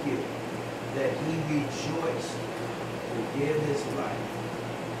thank you that he rejoiced to give his life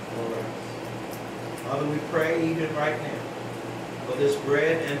for us. Father, we pray even right now for this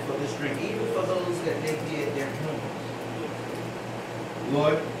bread and for this drink, even for those that may be at their homes.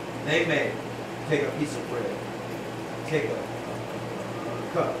 Lord, they may take a piece of bread, take a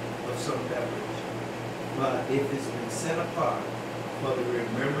cup of some beverage, but if it's been set apart for the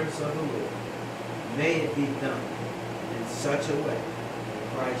remembrance of the Lord, may it be done in such a way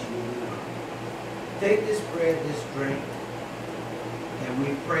that Christ will be honored. Take this bread, this drink, and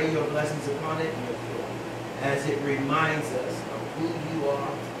we pray your blessings upon it as it reminds us of who you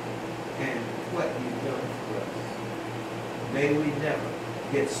are and what you've done for us. May we never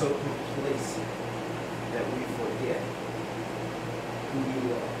get so complacent that we forget who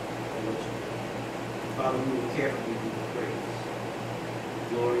you are and what you do. Father, we will carefully give you praise,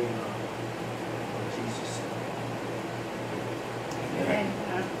 glory, and honor. In Jesus' name. Amen.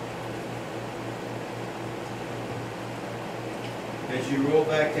 As you roll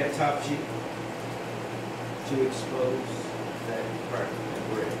back that top sheet to expose that cracker and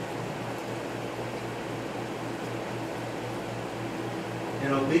bread.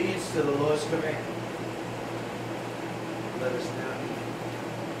 In obedience to the Lord's command, let us now eat.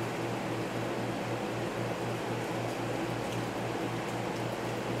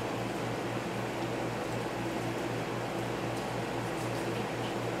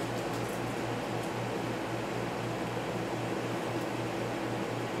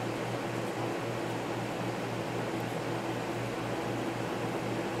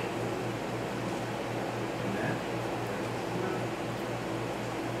 Amen.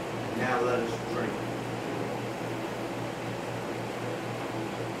 Now let us drink.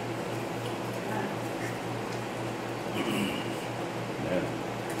 Amen.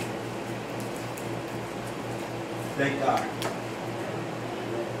 Thank God.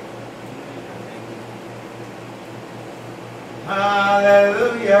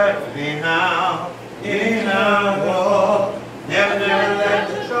 Hallelujah. Anyhow, anyhow, never, never let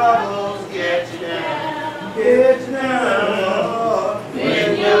the troubles get you down. Get you down. When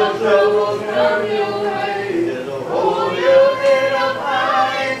your troubles come your way, it'll hold your head up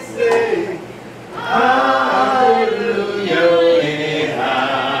high and say, hallelujah, anyhow.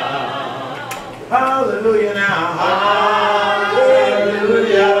 Hallelujah now.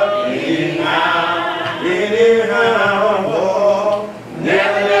 Hallelujah, anyhow. Anyhow. Oh,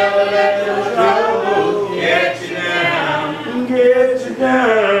 never, never let the troubles get you down. Get you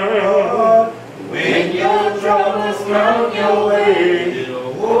down. When your troubles come your way,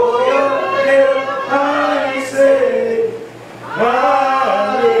 it'll hold your head up high and say,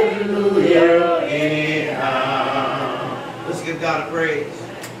 hallelujah, anyhow. Let's give God a praise.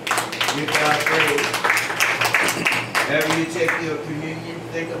 Give God praise. Whenever you take your communion,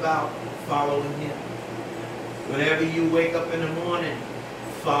 think about following him. Whenever you wake up in the morning,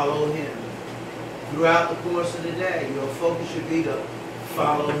 follow him. Throughout the course of the day, your focus should be to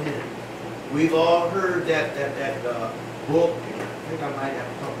follow him. We've all heard that book. I think I might have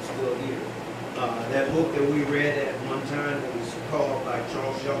a couple still here. That book that we read at one time, it was called by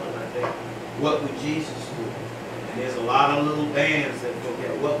Charles Shelton, I think, What Would Jesus Do? And there's a lot of little bands that look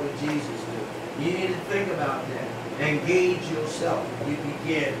at what would Jesus do. You need to think about that. Engage yourself. You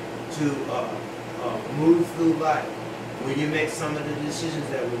begin to move through life. When you make some of the decisions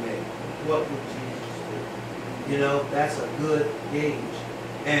that we make, what would Jesus do? You know, that's a good gauge.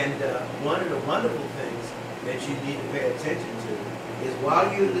 And one of the wonderful things that you need to pay attention to is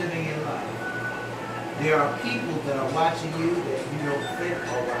while you're living in life, there are people that are watching you that you don't think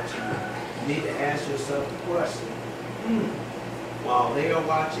are watching you. You need to ask yourself the question, while they are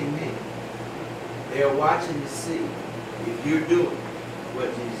watching me, they are watching to see if you're doing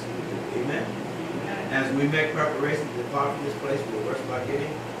what Jesus would do. Amen? As we make preparations to depart from this place, we'll worship by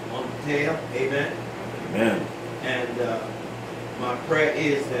getting on the tail. Amen? Amen. And my prayer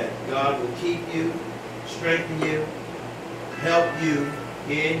is that God will keep you, strengthen you, help you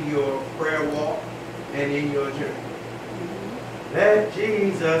in your prayer walk and in your journey. Let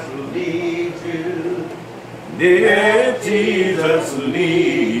Jesus lead you. Let Jesus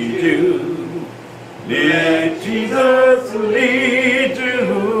lead you. Let Jesus lead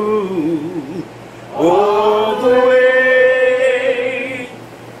you all the way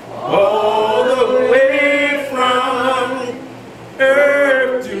from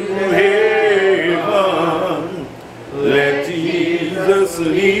earth to heaven. Let Jesus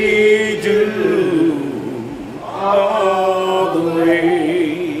lead you all the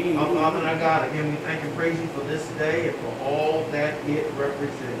way. I'm day and for all that it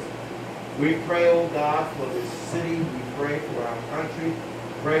represents. We pray, oh God, for this city. We pray for our country.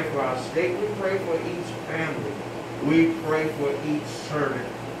 Pray for our state. We pray for each family. We pray for each servant.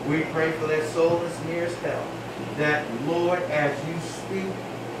 We pray for that soul that's nearest hell. That, Lord, as you speak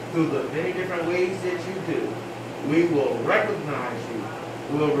through the many different ways that you do, we will recognize you,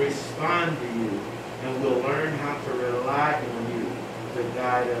 we'll respond to you, and we'll learn how to rely on you to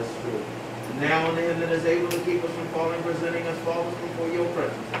guide us through. And now on him that is able to keep us from falling, presenting us faultless before your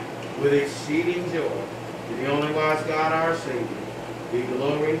presence, with exceeding joy, to the only wise God, our Savior, be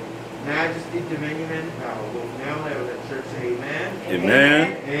glory, majesty, dominion, and power, both now and ever. Let the church say amen.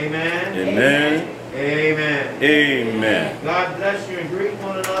 Amen. Amen. Amen. Amen. Amen. God bless you and greet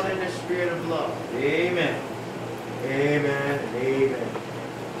one another in the spirit of love. Amen. Amen and amen.